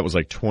loops. So if that was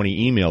like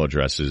 20 email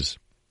addresses,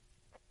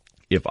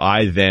 if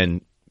I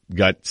then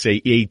got, say,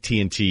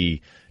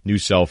 AT&T, new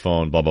cell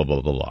phone, blah, blah,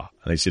 blah, blah, blah.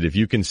 And they said, if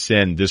you can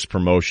send this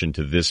promotion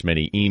to this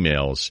many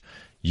emails,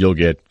 you'll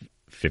get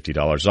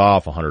 $50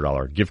 off,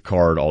 $100 gift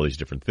card, all these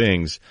different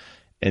things.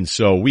 And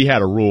so we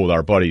had a rule with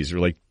our buddies. We're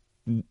like,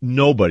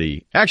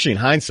 nobody, actually in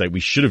hindsight, we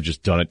should have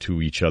just done it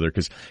to each other.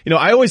 Cause, you know,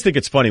 I always think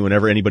it's funny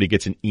whenever anybody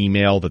gets an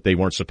email that they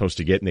weren't supposed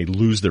to get and they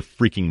lose their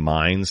freaking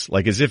minds.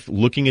 Like as if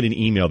looking at an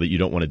email that you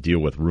don't want to deal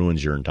with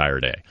ruins your entire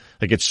day.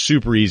 Like it's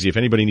super easy. If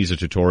anybody needs a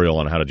tutorial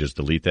on how to just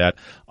delete that,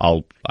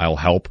 I'll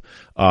help.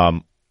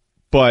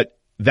 But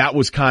that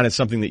was kind of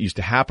something that used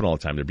to happen all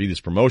the time. There'd be this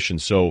promotion.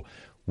 So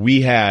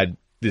we had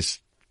this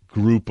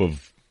group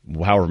of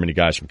however many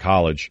guys from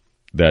college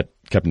that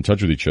kept in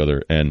touch with each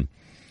other. And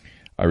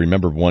I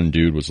remember one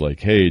dude was like,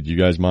 hey, do you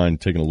guys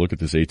mind taking a look at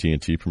this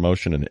AT&T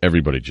promotion? And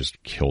everybody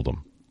just killed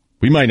him.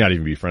 We might not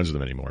even be friends with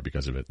them anymore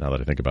because of it, now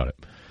that I think about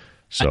it.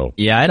 So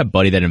I had a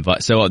buddy that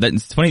invited. So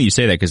it's funny that you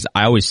say that because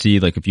I always see,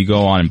 like, if you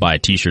go on and buy a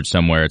T-shirt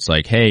somewhere, it's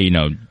like, hey, you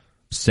know,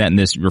 send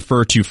this,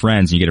 refer two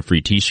friends and you get a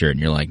free T-shirt. And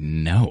you're like,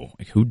 no,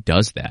 like, who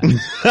does that?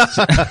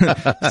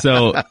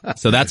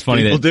 so that's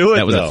funny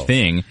that was a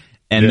thing.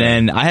 And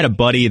then I had a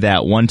buddy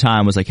that one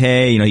time was like,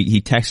 hey, you know,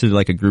 he texted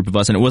like a group of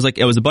us, and it was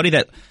a buddy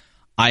that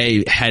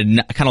I had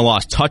kind of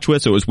lost touch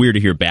with, so it was weird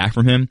to hear back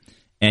from him.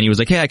 And he was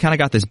like, hey, I kind of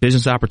got this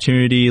business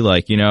opportunity,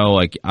 like, you know,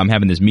 like I'm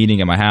having this meeting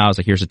at my house,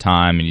 like here's the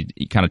time, and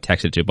he kind of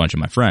texted it to a bunch of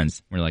my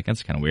friends. We're like,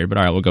 that's kind of weird, but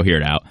all right, we'll go hear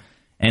it out.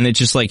 And it's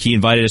just like he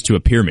invited us to a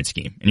pyramid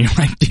scheme, and you're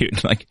like,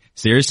 dude, like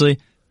seriously,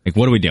 like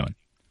what are we doing?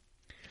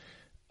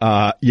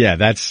 Yeah,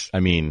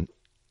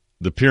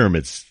 the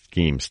pyramid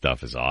scheme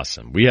stuff is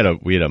awesome. We had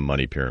a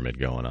money pyramid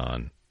going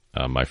on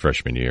my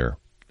freshman year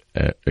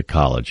at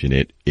college, and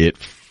it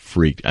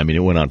freaked. I mean,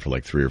 it went on for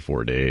like 3 or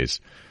 4 days.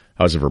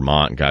 I was in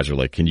Vermont, and guys were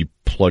like, can you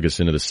plug us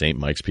into the St.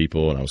 Mike's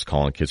people? And I was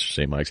calling kids for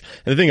St. Mike's.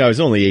 And the thing, I was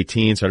only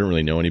 18, so I didn't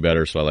really know any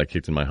better, so I like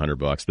kicked in my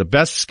 $100. The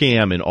best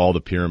scam in all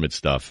the pyramid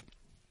stuff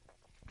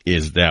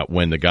is that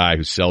when the guy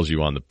who sells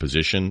you on the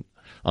position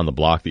on the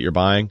block that you're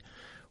buying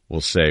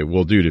will say,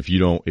 well, dude, if you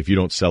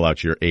don't sell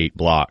out your 8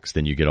 blocks,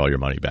 then you get all your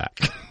money back.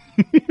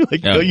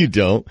 Like, no, you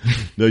don't.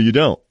 No, you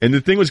don't. And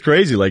the thing was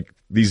crazy. Like,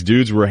 these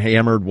dudes were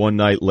hammered one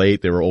night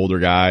late. They were older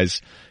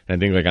guys. And I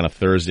think like on a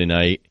Thursday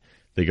night,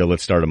 they go,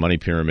 let's start a money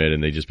pyramid.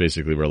 And they just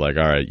basically were like,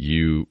 all right,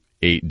 you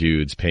 8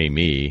 dudes pay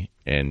me.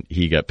 And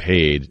he got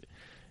paid.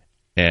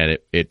 And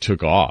it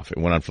took off. It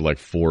went on for like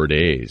 4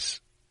 days.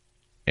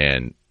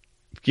 And,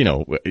 you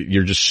know,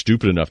 you're just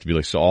stupid enough to be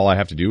like, so all I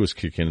have to do is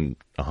kick in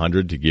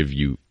 100 to give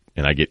you,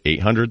 and I get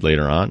 800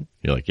 later on.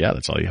 You're like, yeah,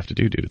 that's all you have to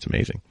do, dude. It's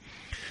amazing.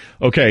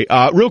 Okay,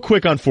 real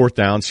quick on fourth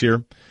downs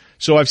here.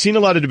 So I've seen a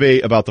lot of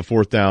debate about the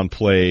fourth down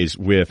plays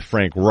with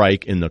Frank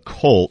Reich in the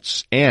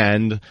Colts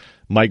and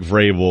Mike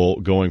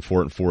Vrabel going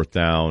for it in fourth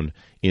down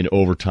in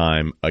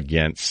overtime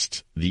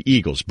against the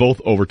Eagles.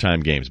 Both overtime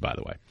games, by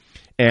the way.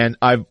 And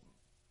I've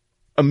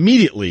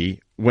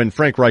immediately when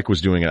Frank Reich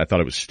was doing it, I thought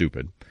it was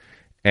stupid.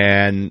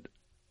 And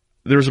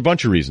there's a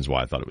bunch of reasons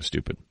why I thought it was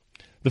stupid.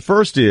 The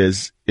first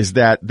is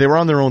that they were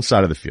on their own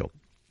side of the field.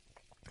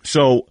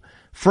 So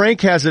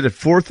Frank has it at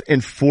fourth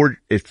and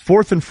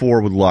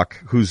four with Luck,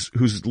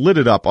 who's lit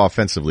it up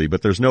offensively,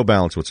 but there's no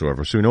balance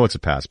whatsoever. So we know it's a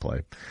pass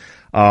play.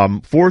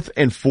 4th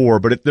and 4,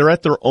 but they're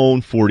at their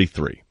own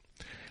 43.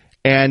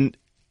 And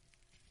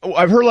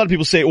I've heard a lot of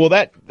people say, well,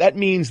 that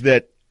means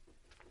that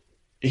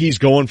he's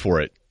going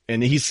for it.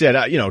 And he said,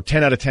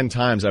 10 out of 10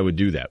 times I would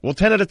do that. Well,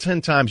 10 out of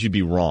 10 times you'd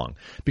be wrong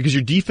because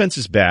your defense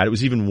is bad. It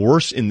was even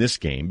worse in this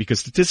game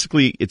because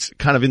statistically it's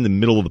kind of in the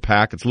middle of the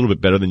pack. It's a little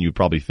bit better than you'd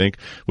probably think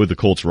with the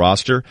Colts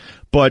roster.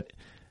 But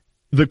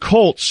the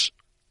Colts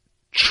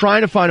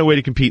trying to find a way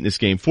to compete in this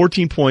game,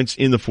 14 points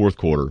in the fourth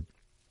quarter.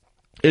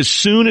 As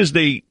soon as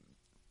they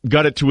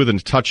got it to within a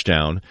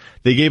touchdown,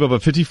 they gave up a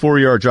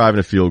 54-yard drive and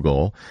a field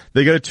goal.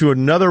 They got it to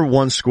another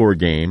one-score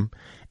game.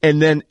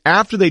 And then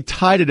after they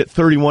tied it at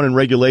 31 in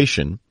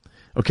regulation,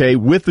 okay,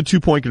 with the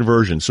 2-point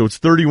conversion, so it's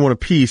 31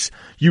 apiece,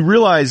 you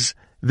realize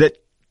that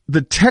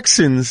the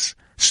Texans,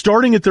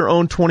 starting at their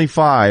own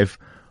 25,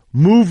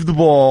 moved the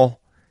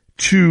ball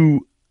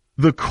to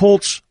the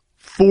Colts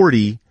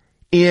 40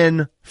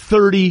 in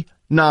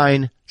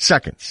 39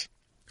 seconds.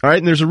 All right,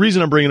 and there's a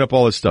reason I'm bringing up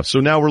all this stuff. So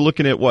now we're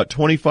looking at,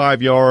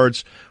 25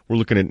 yards, we're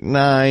looking at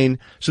 9.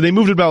 So they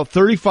moved about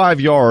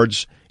 35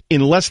 yards in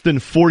less than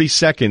 40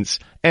 seconds.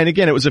 And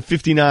again, it was a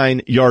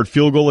 59-yard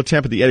field goal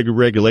attempt at the end of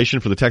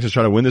regulation for the Texans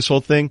trying to win this whole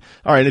thing.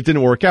 All right, it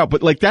didn't work out.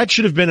 But that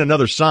should have been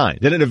another sign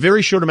that in a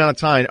very short amount of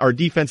time, our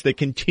defense that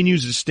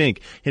continues to stink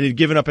and had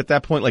given up at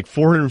that point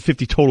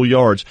 450 total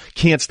yards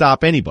can't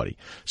stop anybody.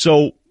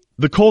 So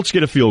the Colts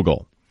get a field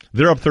goal.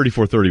 They're up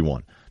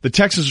 34-31. The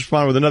Texans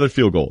respond with another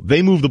field goal.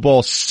 They move the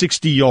ball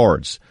 60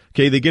 yards.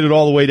 Okay, they get it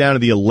all the way down to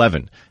the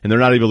 11, and they're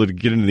not able to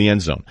get into the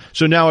end zone.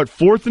 So now at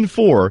 4th and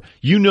 4,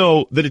 you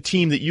know that a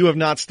team that you have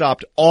not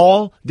stopped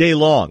all day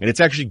long, and it's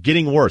actually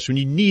getting worse. When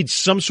you need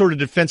some sort of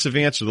defensive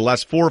answer the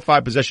last 4 or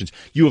 5 possessions,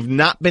 you have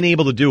not been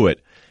able to do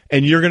it.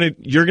 And you're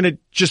gonna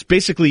just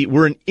basically,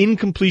 we're an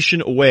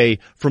incompletion away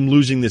from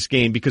losing this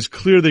game because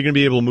clearly they're gonna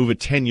be able to move it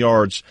 10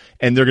 yards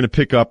and they're gonna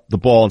pick up the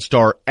ball and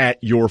start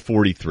at your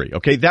 43.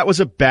 Okay, that was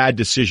a bad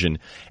decision.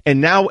 And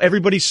now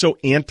everybody's so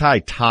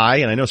anti-tie,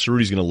 and I know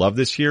Cerruti's gonna love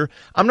this here.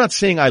 I'm not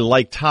saying I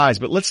like ties,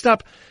 but let's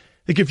stop.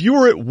 If you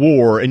were at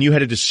war and you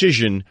had a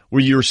decision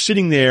where you were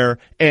sitting there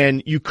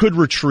and you could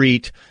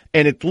retreat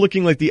and it's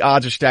looking like the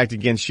odds are stacked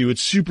against you,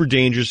 it's super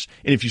dangerous,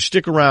 and if you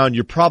stick around,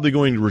 you're probably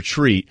going to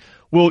retreat.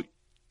 Well,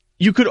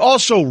 you could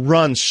also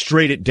run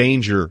straight at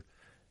danger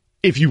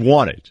if you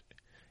wanted.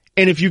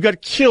 And if you got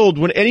killed,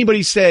 when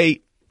anybody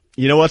say,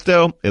 you know what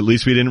though, at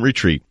least we didn't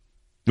retreat.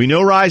 We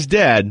know Rye's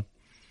dead,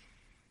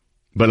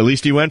 but at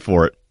least he went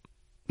for it.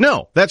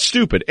 No, that's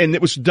stupid. And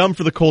it was dumb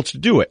for the Colts to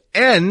do it.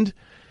 And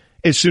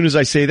as soon as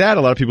I say that,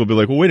 a lot of people will be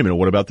like, well, wait a minute,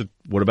 what about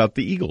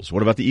the Eagles?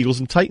 What about the Eagles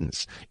and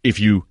Titans? If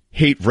you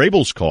hate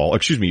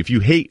if you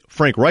hate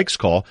Frank Reich's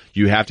call,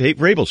 you have to hate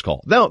Vrabel's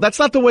call. No, that's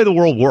not the way the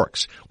world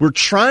works. We're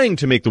trying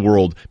to make the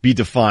world be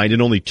defined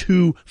in only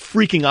 2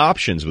 freaking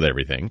options with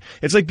everything.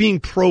 It's like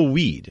being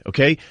pro-weed,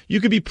 okay? You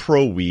could be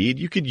pro-weed.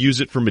 You could use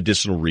it for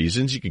medicinal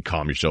reasons. You could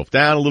calm yourself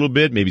down a little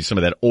bit. Maybe some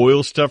of that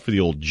oil stuff for the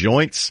old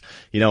joints.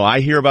 I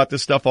hear about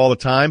this stuff all the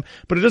time,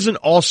 but it doesn't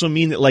also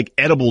mean that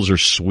edibles are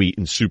sweet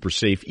and super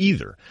safe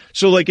either.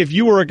 So if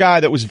you were a guy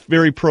that was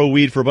very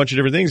pro-weed for a bunch of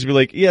different things, you'd be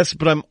like, yes,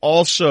 but I'm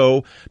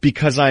also,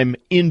 because I'm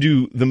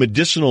into the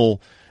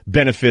medicinal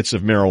benefits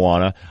of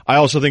marijuana, I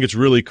also think it's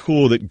really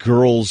cool that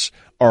girls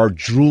are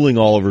drooling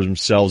all over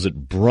themselves at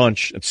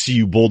brunch at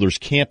CU Boulder's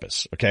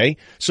campus, okay?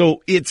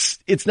 So it's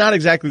not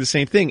exactly the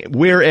same thing.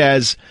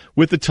 Whereas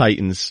with the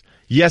Titans,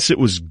 yes, it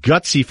was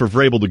gutsy for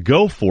Vrabel to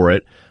go for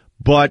it,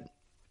 but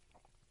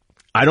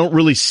I don't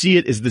really see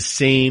it as the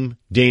same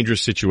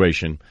dangerous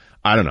situation.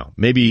 I don't know.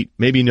 Maybe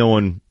no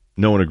one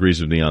agrees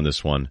with me on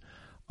this one.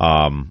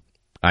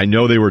 I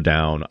know they were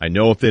down. I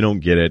know if they don't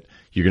get it,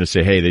 you're going to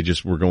say, hey, they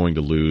just were going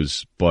to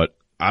lose. But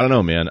I don't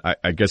know, man.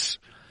 I guess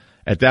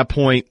at that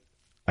point,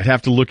 I'd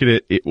have to look at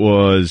it. It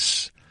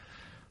was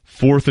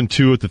 4th and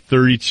 2 at the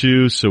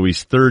 32, so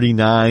he's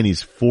 39,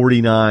 he's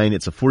 49.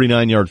 It's a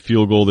 49-yard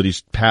field goal that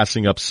he's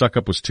passing up.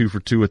 Suckup was 2 for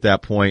 2 at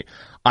that point.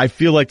 I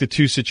feel like the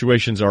two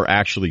situations are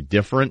actually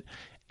different,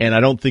 and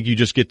I don't think you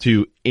just get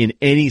to in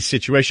any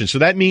situation. So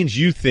that means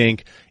you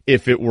think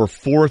if it were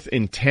 4th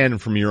and 10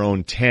 from your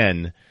own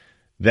 10,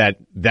 that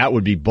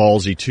would be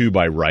ballsy too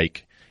by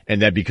Reich,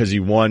 and that because he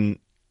won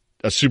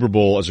a Super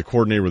Bowl as a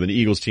coordinator with an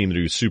Eagles team that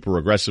he was super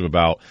aggressive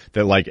about,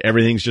 that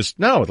everything's just,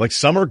 no,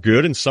 some are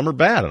good and some are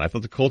bad, and I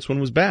thought the Colts one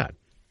was bad.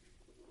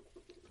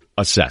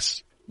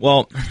 Assess.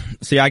 Well,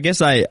 see, I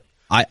guess I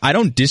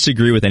don't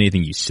disagree with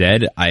anything you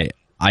said. I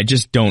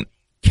just don't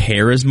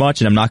care as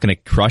much, and I'm not going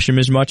to crush him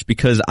as much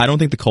because I don't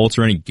think the Colts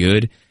are any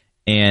good,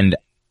 and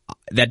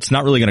that's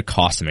not really going to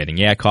cost him anything.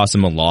 Yeah, it cost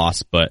him a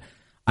loss, but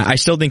I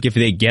still think if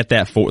they get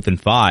that 4th and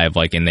 5,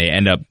 like, and they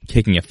end up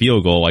kicking a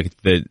field goal, like,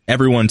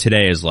 everyone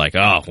today is like,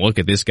 oh, look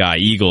at this guy,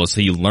 Eagles,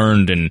 he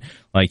learned, and,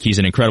 like, he's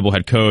an incredible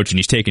head coach, and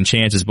he's taking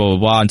chances, blah, blah,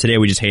 blah, and today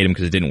we just hate him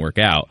because it didn't work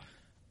out.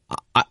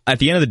 At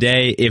the end of the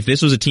day, if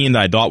this was a team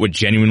that I thought would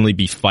genuinely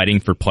be fighting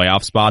for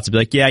playoff spots, I'd be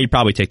like, yeah, you'd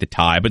probably take the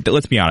tie, but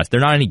let's be honest, they're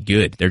not any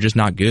good. They're just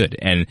not good.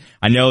 And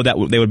I know that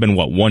they would have been,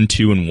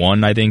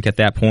 1-2-1, I think, at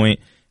that point,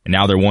 and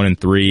now they're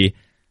 1-3.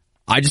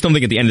 I just don't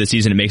think at the end of the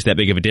season it makes that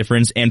big of a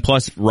difference. And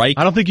plus, Reich,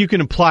 I don't think you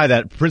can apply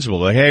that principle.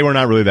 Like, hey, we're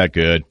not really that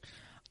good.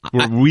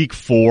 We're week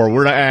 4.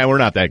 We're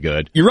not that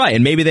good. You're right.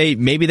 And maybe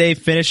they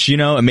finish,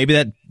 and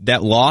maybe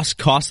that loss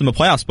cost them a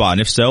playoff spot.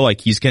 And if so,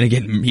 like, he's gonna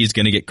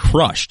get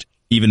crushed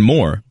even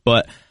more.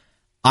 But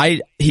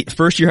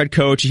first year head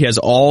coach, he has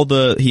all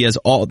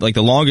like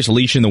the longest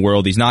leash in the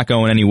world. He's not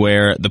going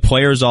anywhere. The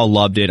players all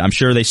loved it. I'm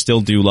sure they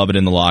still do love it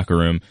in the locker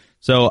room.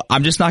 So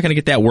I'm just not going to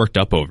get that worked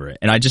up over it.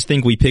 And I just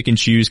think we pick and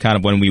choose kind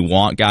of when we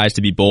want guys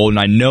to be bold. And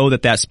I know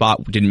that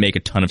spot didn't make a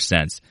ton of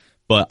sense.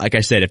 But like I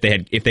said,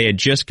 if they had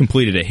just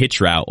completed a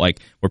hitch route, like,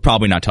 we're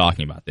probably not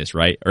talking about this,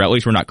 right? Or at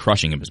least we're not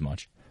crushing him as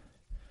much.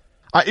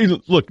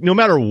 Look, no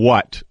matter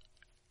what,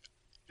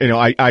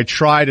 I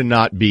try to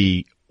not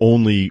be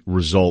only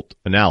result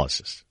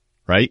analysis,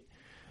 right?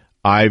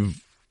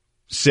 I've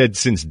said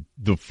since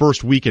the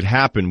first week it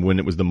happened, when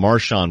it was the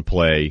Marshawn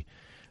play,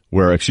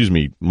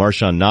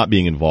 Marshawn not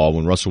being involved,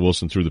 when Russell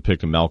Wilson threw the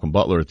pick to Malcolm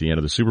Butler at the end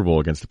of the Super Bowl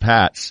against the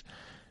Pats,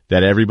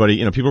 that everybody,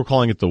 people are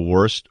calling it the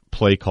worst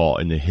play call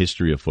in the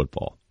history of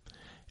football.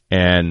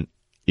 And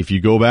if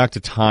you go back to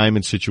time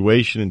and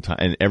situation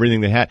and everything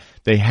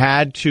they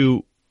had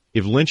to,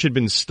 if Lynch had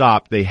been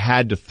stopped, they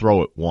had to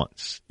throw it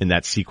once in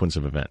that sequence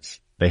of events.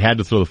 They had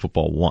to throw the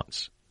football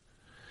once.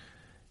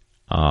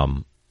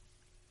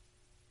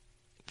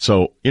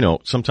 So,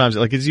 sometimes,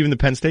 like, it's even the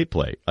Penn State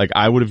play. Like,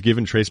 I would have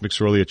given Trace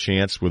McSorley a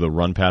chance with a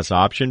run-pass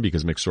option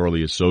because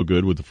McSorley is so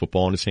good with the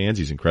football in his hands.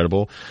 He's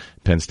incredible.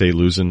 Penn State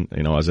losing,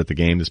 I was at the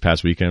game this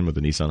past weekend with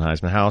the Nissan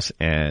Heisman House,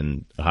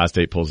 and Ohio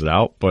State pulls it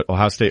out. But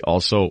Ohio State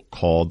also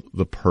called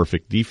the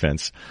perfect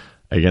defense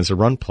against a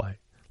run play.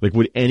 Like,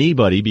 would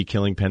anybody be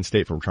killing Penn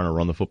State for trying to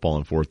run the football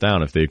on 4th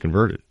down if they had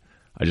converted?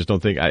 I just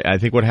don't think, I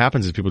think what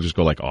happens is people just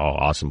go like, oh,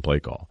 awesome play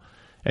call.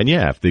 And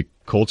yeah, if the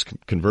Colts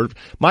convert,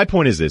 my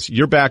point is this: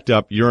 you're backed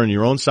up, you're on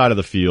your own side of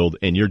the field,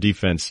 and your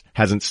defense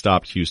hasn't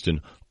stopped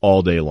Houston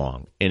all day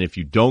long. And if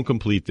you don't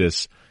complete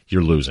this,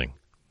 you're losing.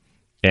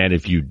 And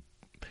if you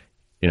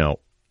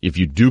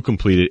do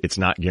complete it, it's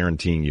not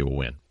guaranteeing you a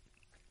win.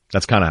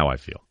 That's kind of how I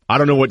feel. I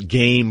don't know what I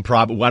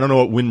don't know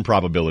what win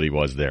probability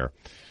was there,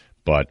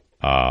 but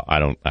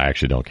I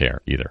actually don't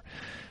care either.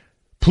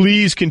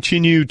 Please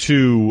continue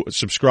to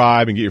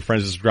subscribe and get your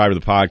friends to subscribe to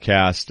the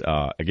podcast.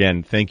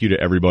 Again, thank you to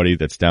everybody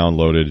that's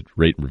downloaded,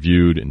 rate, and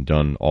reviewed, and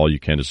done all you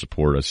can to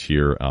support us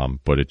here.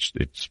 But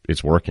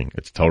it's working.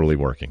 It's totally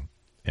working.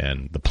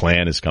 And the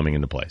plan is coming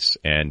into place.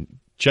 And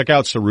check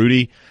out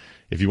Cerruti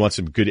if you want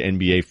some good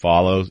NBA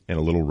follows and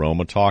a little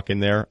Roma talk in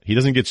there. He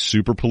doesn't get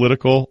super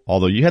political,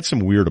 although you had some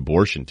weird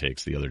abortion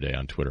takes the other day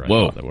on Twitter. I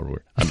thought that were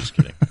weird. I'm just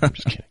kidding.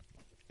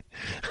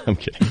 I'm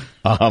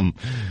kidding.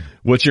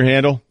 What's your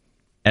handle?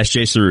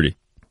 SJ Cerruti.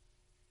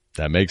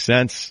 That makes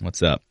sense.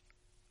 What's up?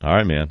 All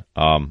right, man.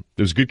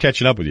 It was good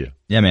catching up with you.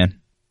 Yeah,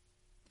 man.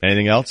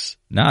 Anything else?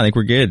 No, I think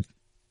we're good.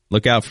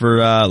 Look out for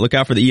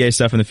the EA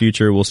stuff in the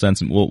future. We'll send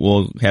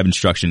we'll have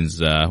instructions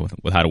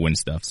with how to win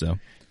stuff. So.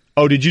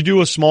 Oh, did you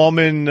do a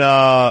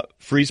Smallman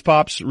Freeze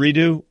Pops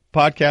redo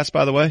podcast,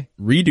 by the way?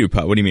 What do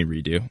you mean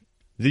redo?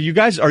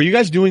 Are you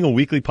guys doing a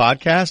weekly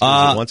podcast?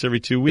 Or is it once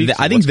every 2 weeks?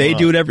 I think they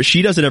do it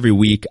she does it every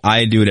week.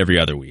 I do it every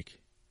other week.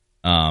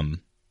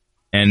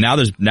 And now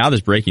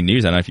there's breaking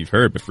news. I don't know if you've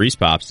heard, but Freeze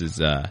Pops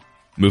is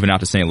moving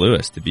out to St.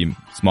 Louis to be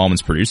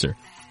Smallman's producer.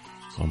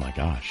 Oh my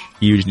gosh.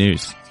 Huge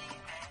news.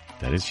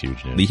 That is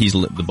huge news.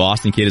 The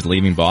Boston kid is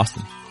leaving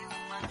Boston.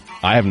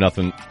 I have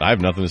nothing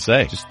to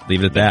say. Just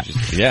leave it at that.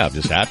 I'm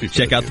just happy for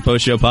Check out the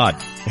Post Show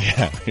Pod.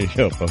 Yeah, there you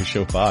go. Post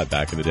Show Pod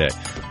back in the day.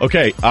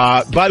 Okay,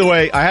 by the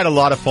way, I had a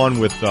lot of fun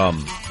with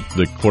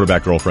the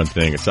quarterback girlfriend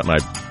thing. It's something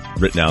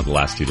I've written out the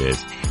last 2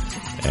 days.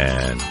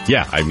 And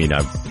yeah, I mean,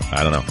 I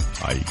don't know.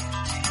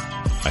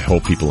 I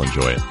hope people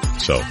enjoy it.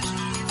 So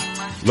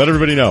let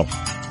everybody know.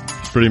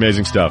 It's pretty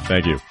amazing stuff.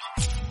 Thank you.